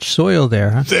that's rich soil there,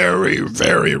 huh? Very,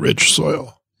 very rich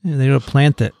soil. Yeah, they don't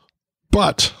plant it.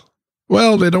 But,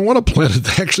 well, they don't want to plant it.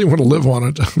 They actually want to live on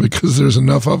it because there's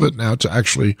enough of it now to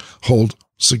actually hold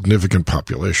significant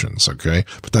populations, okay?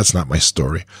 But that's not my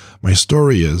story. My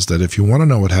story is that if you want to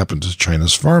know what happened to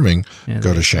China's farming,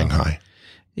 go to Shanghai.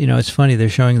 You know, it's funny. They're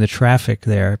showing the traffic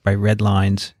there by red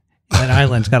lines. That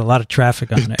island's got a lot of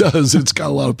traffic on it. It does. It's got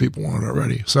a lot of people on it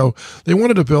already. So they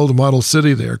wanted to build a model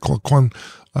city there called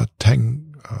Quantang,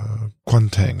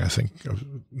 I think.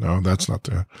 No, that's not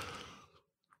the...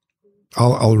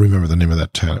 I'll remember the name of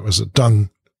that town. It was a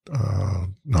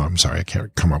no, I'm sorry. I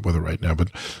can't come up with it right now,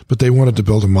 but they wanted to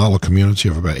build a model community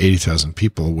of about 80,000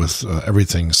 people with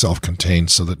everything self-contained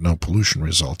so that no pollution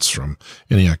results from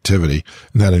any activity.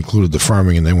 And that included the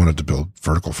farming, and they wanted to build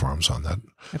vertical farms on that.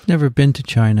 I've never been to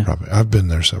China. Probably. I've been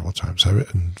there several times.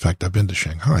 In fact, I've been to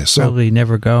Shanghai. So probably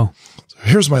never go.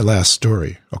 Here's my last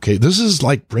story. Okay. This is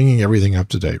like bringing everything up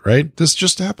to date, right? This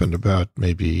just happened about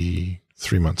maybe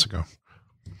 3 months ago.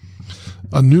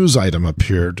 A news item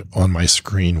appeared on my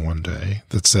screen one day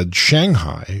that said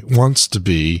Shanghai wants to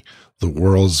be the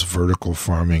world's vertical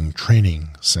farming training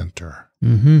center.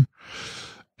 Mm-hmm.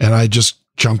 And I just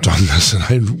jumped on this and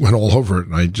I went all over it,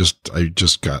 and I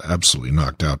just got absolutely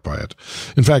knocked out by it.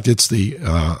 In fact, it's the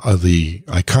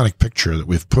iconic picture that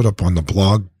we've put up on the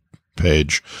blog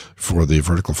page for the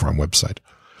Vertical Farm website.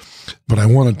 But I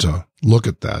wanted to look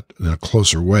at that in a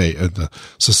closer way at the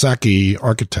Sasaki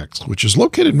Architects, which is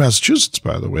located in Massachusetts,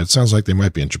 by the way. It sounds like they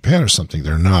might be in Japan or something.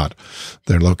 They're not.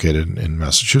 They're located in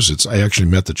Massachusetts. I actually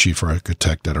met the chief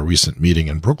architect at a recent meeting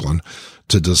in Brooklyn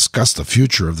to discuss the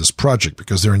future of this project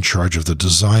because they're in charge of the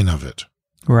design of it.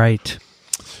 Right.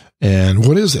 And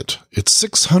what is it? It's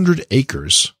 600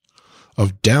 acres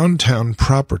of downtown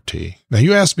property. Now,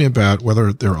 you asked me about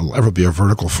whether there will ever be a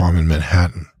vertical farm in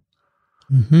Manhattan.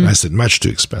 Mm-hmm. I said, much too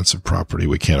expensive property.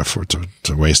 We can't afford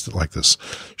to waste it like this.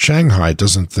 Shanghai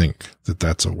doesn't think that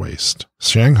that's a waste.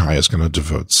 Shanghai is going to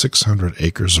devote 600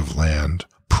 acres of land,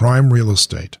 prime real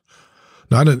estate,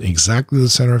 not in exactly the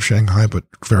center of Shanghai, but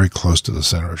very close to the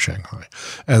center of Shanghai,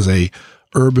 as a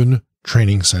urban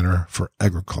training center for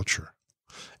agriculture.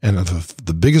 And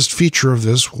the biggest feature of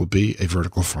this will be a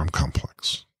vertical farm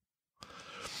complex.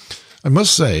 I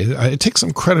must say, I take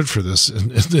some credit for this.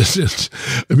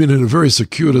 I mean, in a very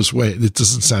circuitous way. It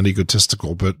doesn't sound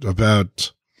egotistical, but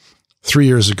about 3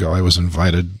 years ago, I was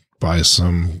invited by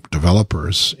some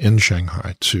developers in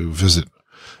Shanghai to visit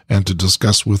and to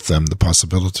discuss with them the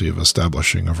possibility of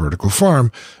establishing a vertical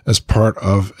farm as part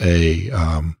of a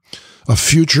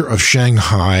future of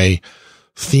Shanghai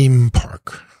theme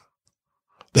park.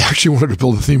 They actually wanted to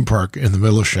build a theme park in the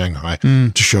middle of Shanghai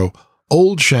to show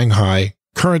old Shanghai,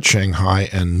 current Shanghai,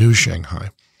 and new Shanghai.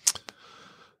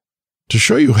 To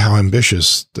show you how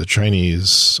ambitious the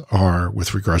Chinese are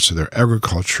with regards to their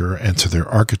agriculture and to their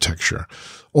architecture,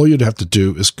 all you'd have to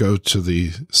do is go to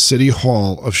the City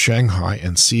Hall of Shanghai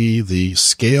and see the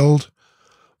scaled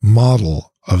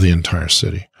model of the entire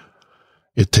city.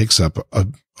 It takes up a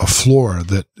floor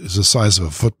that is the size of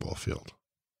a football field.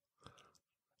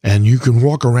 And you can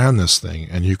walk around this thing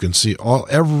and you can see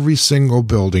every single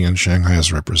building in Shanghai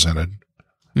is represented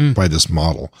by this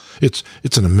model. It's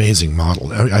an amazing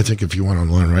model. I think if you went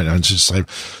online right now and just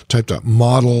typed up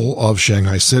model of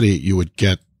Shanghai City, you would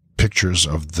get pictures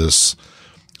of this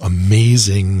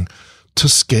amazing to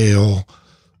scale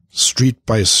street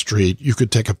by street. You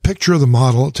could take a picture of the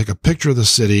model, take a picture of the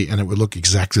city, and it would look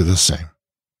exactly the same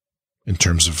in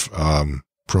terms of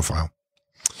profile.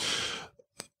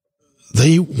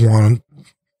 They want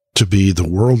to be the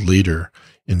world leader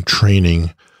in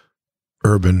training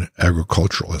urban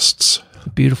agriculturalists. A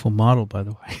beautiful model, by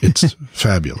the way. It's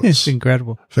fabulous. It's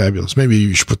incredible. Fabulous. Maybe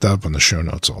you should put that up on the show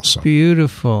notes also.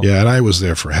 Beautiful. Yeah, and I was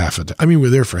there for half a day. I mean, we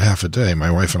were there for half a day.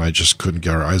 My wife and I just couldn't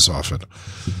get our eyes off it.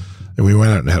 And we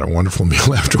went out and had a wonderful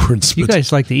meal afterwards. You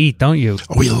guys like to eat, don't you?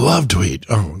 Oh, we love to eat.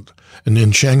 Oh, and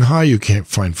in Shanghai, you can't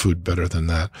find food better than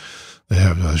that. They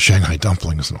have Shanghai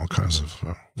dumplings and all kinds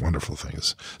of wonderful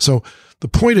things. So the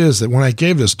point is that when I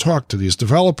gave this talk to these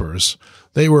developers,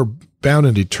 they were bound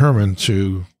and determined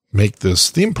to make this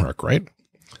theme park, right?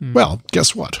 Well,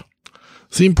 guess what?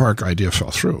 Theme park idea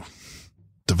fell through.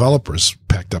 Developers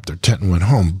packed up their tent and went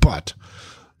home, but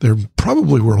there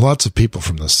probably were lots of people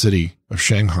from the city of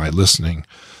Shanghai listening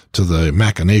to the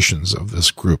machinations of this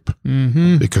group.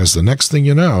 Mm-hmm. Because the next thing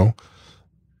you know,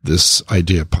 this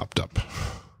idea popped up.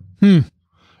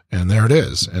 And there it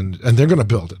is. And they're going to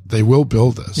build it. They will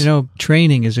build this. You know,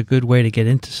 training is a good way to get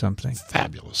into something.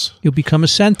 Fabulous. You'll become a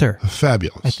center.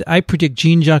 Fabulous. I predict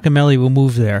Gene Giacomelli will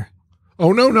move there.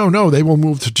 Oh, no. They will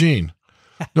move to Gene.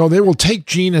 No, they will take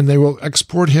Gene and they will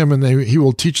export him and he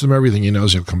will teach them everything he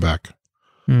knows. He'll come back.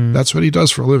 That's what he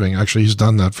does for a living. Actually, he's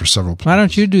done that for several places. Why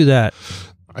don't you do that?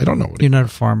 I don't know what You're not a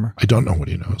farmer. I don't know what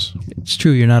he knows. It's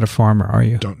true. You're not a farmer, are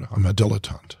you? I don't know. I'm a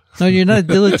dilettante. No, you're not a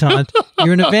dilettante.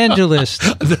 You're an evangelist.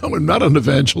 No, I'm not an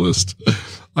evangelist.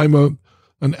 I'm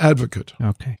an advocate.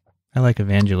 Okay. I like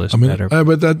evangelist better.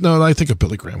 I think of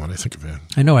Billy Graham when I think of him.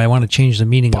 I know. I want to change the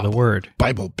meaning of the word.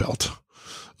 Bible Belt.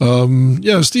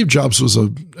 Steve Jobs was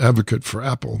an advocate for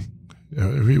Apple.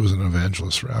 He was an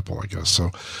evangelist for Apple, I guess.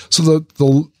 So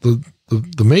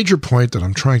the major point that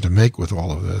I'm trying to make with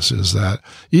all of this is that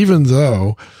even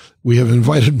though we have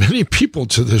invited many people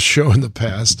to this show in the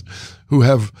past who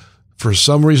have, for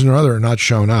some reason or other, not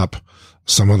shown up,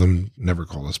 some of them never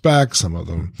called us back. Some of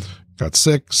them got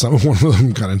sick. One of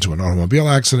them got into an automobile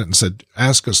accident and said,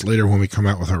 ask us later when we come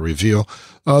out with our reveal.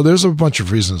 There's a bunch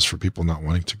of reasons for people not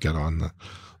wanting to get on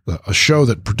a show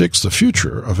that predicts the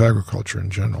future of agriculture in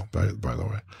general, by the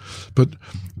way. But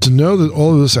to know that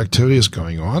all of this activity is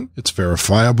going on, it's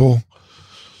verifiable.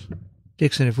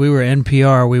 Dickson, if we were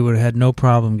NPR, we would have had no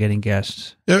problem getting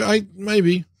guests. Yeah,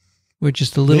 maybe. We're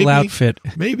just a little outfit.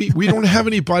 Maybe. We don't have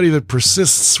anybody that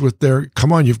persists with their,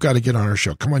 come on, you've got to get on our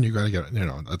show. Come on, you've got to get,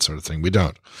 that sort of thing. We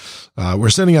don't.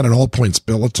 We're sending out an all points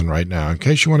bulletin right now. In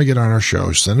case you want to get on our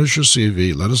show, send us your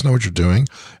CV. Let us know what you're doing.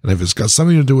 And if it's got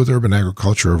something to do with urban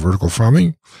agriculture or vertical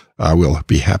farming, we'll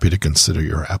be happy to consider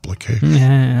your application.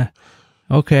 Yeah.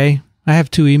 Okay. I have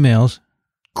 2 emails.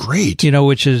 Great.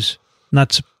 Which is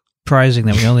not surprising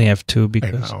that we only have 2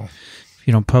 because if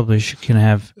you don't publish, you can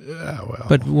have. Yeah, well.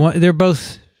 But they're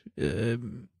both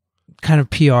kind of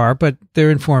PR, but they're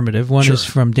informative. One is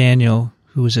from Daniel,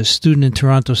 who is a student in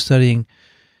Toronto studying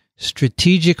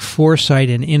strategic foresight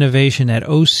and innovation at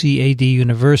OCAD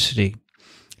University.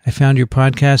 I found your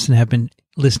podcast and have been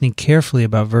listening carefully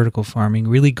about vertical farming.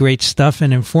 Really great stuff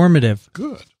and informative.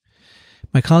 Good.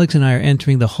 My colleagues and I are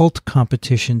entering the HULT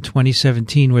competition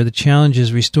 2017, where the challenge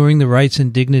is restoring the rights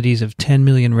and dignities of 10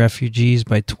 million refugees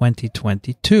by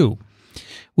 2022.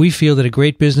 We feel that a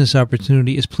great business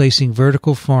opportunity is placing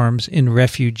vertical farms in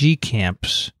refugee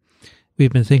camps.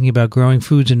 We've been thinking about growing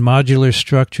foods in modular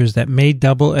structures that may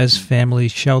double as family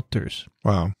shelters.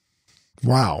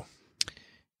 Wow.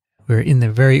 We're in the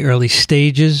very early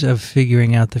stages of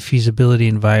figuring out the feasibility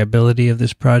and viability of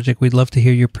this project. We'd love to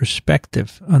hear your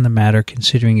perspective on the matter,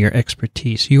 considering your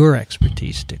expertise,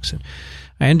 Dickson.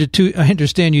 I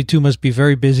understand you two must be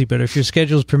very busy, but if your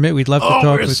schedules permit, we'd love to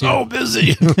talk with you. Oh, we're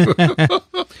so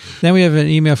busy. Then we have an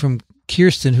email from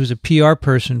Kirsten, who's a PR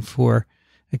person for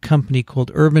a company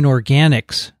called Urban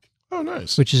Organics. Oh,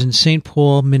 nice. Which is in St.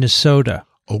 Paul, Minnesota.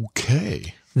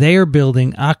 Okay. They are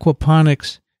building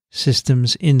aquaponics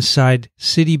systems inside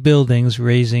city buildings,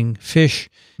 raising fish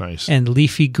and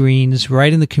leafy greens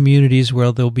right in the communities where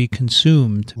they'll be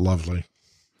consumed. Lovely.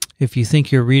 If you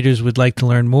think your readers would like to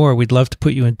learn more, we'd love to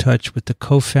put you in touch with the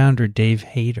co-founder, Dave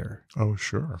Hayter. Oh,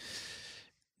 sure.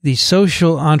 The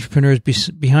social entrepreneurs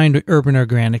behind Urban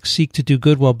Organics seek to do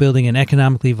good while building an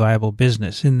economically viable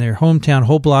business. In their hometown,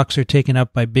 whole blocks are taken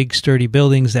up by big, sturdy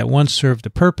buildings that once served a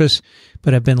purpose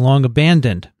but have been long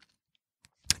abandoned,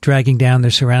 dragging down their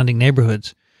surrounding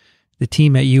neighborhoods. The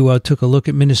team at UO took a look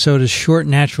at Minnesota's short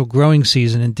natural growing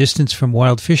season and distance from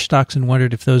wild fish stocks and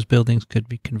wondered if those buildings could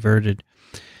be converted.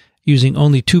 Using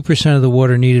only 2% of the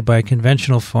water needed by a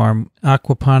conventional farm,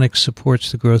 aquaponics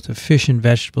supports the growth of fish and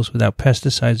vegetables without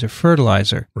pesticides or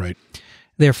fertilizer. Right.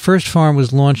 Their first farm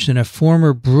was launched in a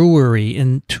former brewery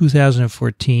in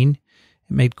 2014.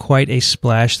 It made quite a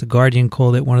splash. The Guardian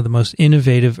called it one of the most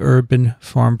innovative urban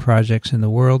farm projects in the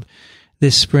world.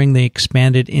 This spring, they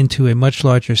expanded into a much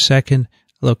larger second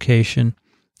location,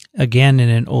 again in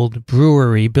an old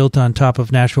brewery built on top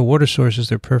of natural water sources.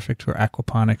 They're perfect for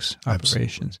aquaponics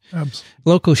operations. Absolutely.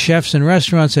 Local chefs and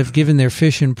restaurants have given their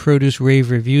fish and produce rave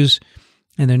reviews,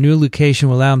 and their new location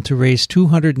will allow them to raise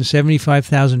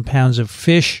 275,000 pounds of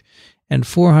fish and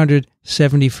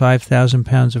 475,000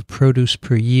 pounds of produce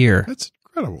per year. That's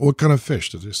incredible. What kind of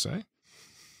fish did they say?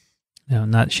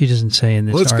 No, she doesn't say in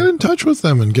this Let's article. get in touch with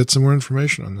them and get some more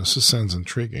information on this. This sounds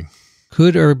intriguing.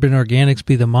 Could urban organics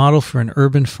be the model for an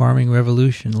urban farming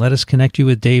revolution? Let us connect you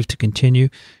with Dave to continue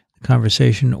the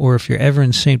conversation, or if you're ever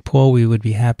in St. Paul, we would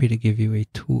be happy to give you a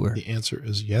tour. The answer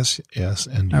is yes, yes,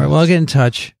 and yes. All right, well, I'll get in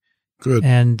touch. Good.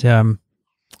 And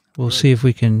we'll see if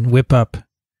we can whip up.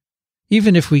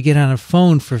 Even if we get on a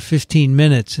phone for 15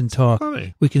 minutes and talk,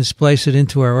 Funny. we can splice it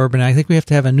into our urban. I think we have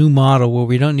to have a new model where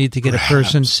we don't need to get Perhaps. a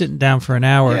person sitting down for an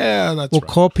hour. Yeah, that's We'll right.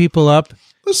 call people up.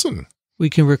 Listen, We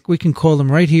can call them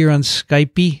right here on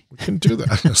Skype, we can do that.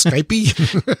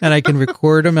 Skypey? and I can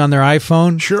record them on their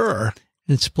iPhone Sure.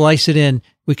 and splice it in.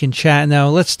 We can chat. Now,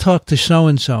 let's talk to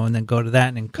so-and-so and then go to that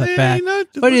and then cut Hey, back. no,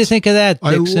 What do you think of that,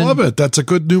 I Dickson? love it. That's a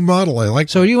good new model. I like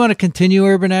So do you want to continue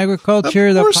urban agriculture,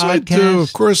 Of the course podcast? I do.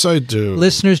 Of course I do.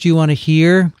 Listeners, do you want to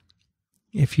hear?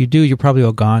 If you do, you're probably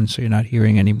all gone, so you're not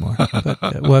hearing anymore.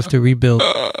 But we'll have to rebuild.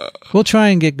 We'll try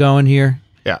and get going here.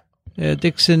 Yeah.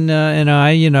 Dickson and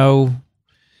I,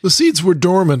 The seeds were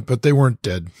dormant, but they weren't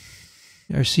dead.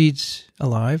 our seed's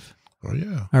alive. Oh,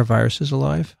 yeah. Our virus is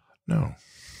alive. No.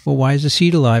 Well, why is the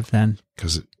seed alive then?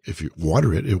 Because if you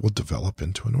water it, it will develop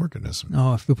into an organism.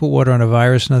 Oh, if we put water on a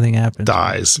virus, nothing happens.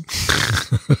 Dies.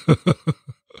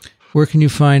 Where can you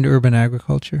find urban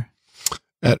agriculture?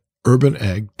 At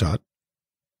urbanag.org.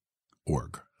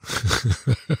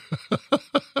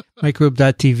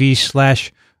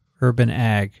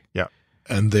 Microbe.tv/urbanag. Yeah.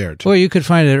 And there, too. Or you could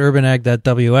find it at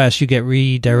urbanag.ws. You get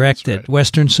redirected. That's right.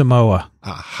 Western Samoa.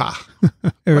 Aha.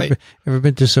 Ever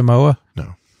been to Samoa?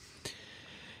 No.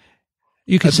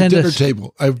 You can At the send dinner us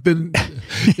table. I've been,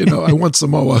 I want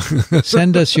Samoa.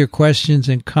 send us your questions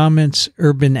and comments,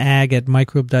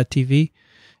 urbanag@microbe.tv.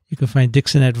 You can find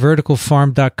Dickson at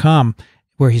verticalfarm.com,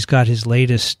 where he's got his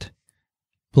latest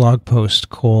blog post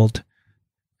called,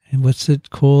 and what's it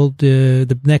called?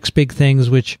 The Next Big Things,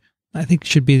 which I think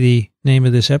should be the name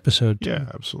of this episode. Yeah,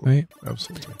 absolutely. Right?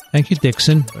 Absolutely. Thank you,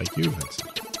 Dickson. Thank you,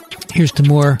 Vincent. Here's to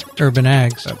more urban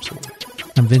ags. Absolutely.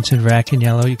 I'm Vincent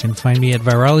Racaniello. You can find me at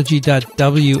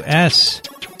virology.ws.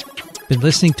 Been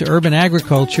listening to Urban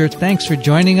Agriculture. Thanks for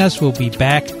joining us. We'll be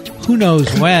back. Who knows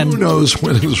when? Who knows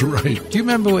when is right? Do you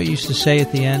remember what you used to say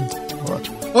at the end?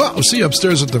 Well, I'll see you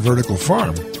upstairs at the Vertical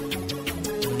Farm.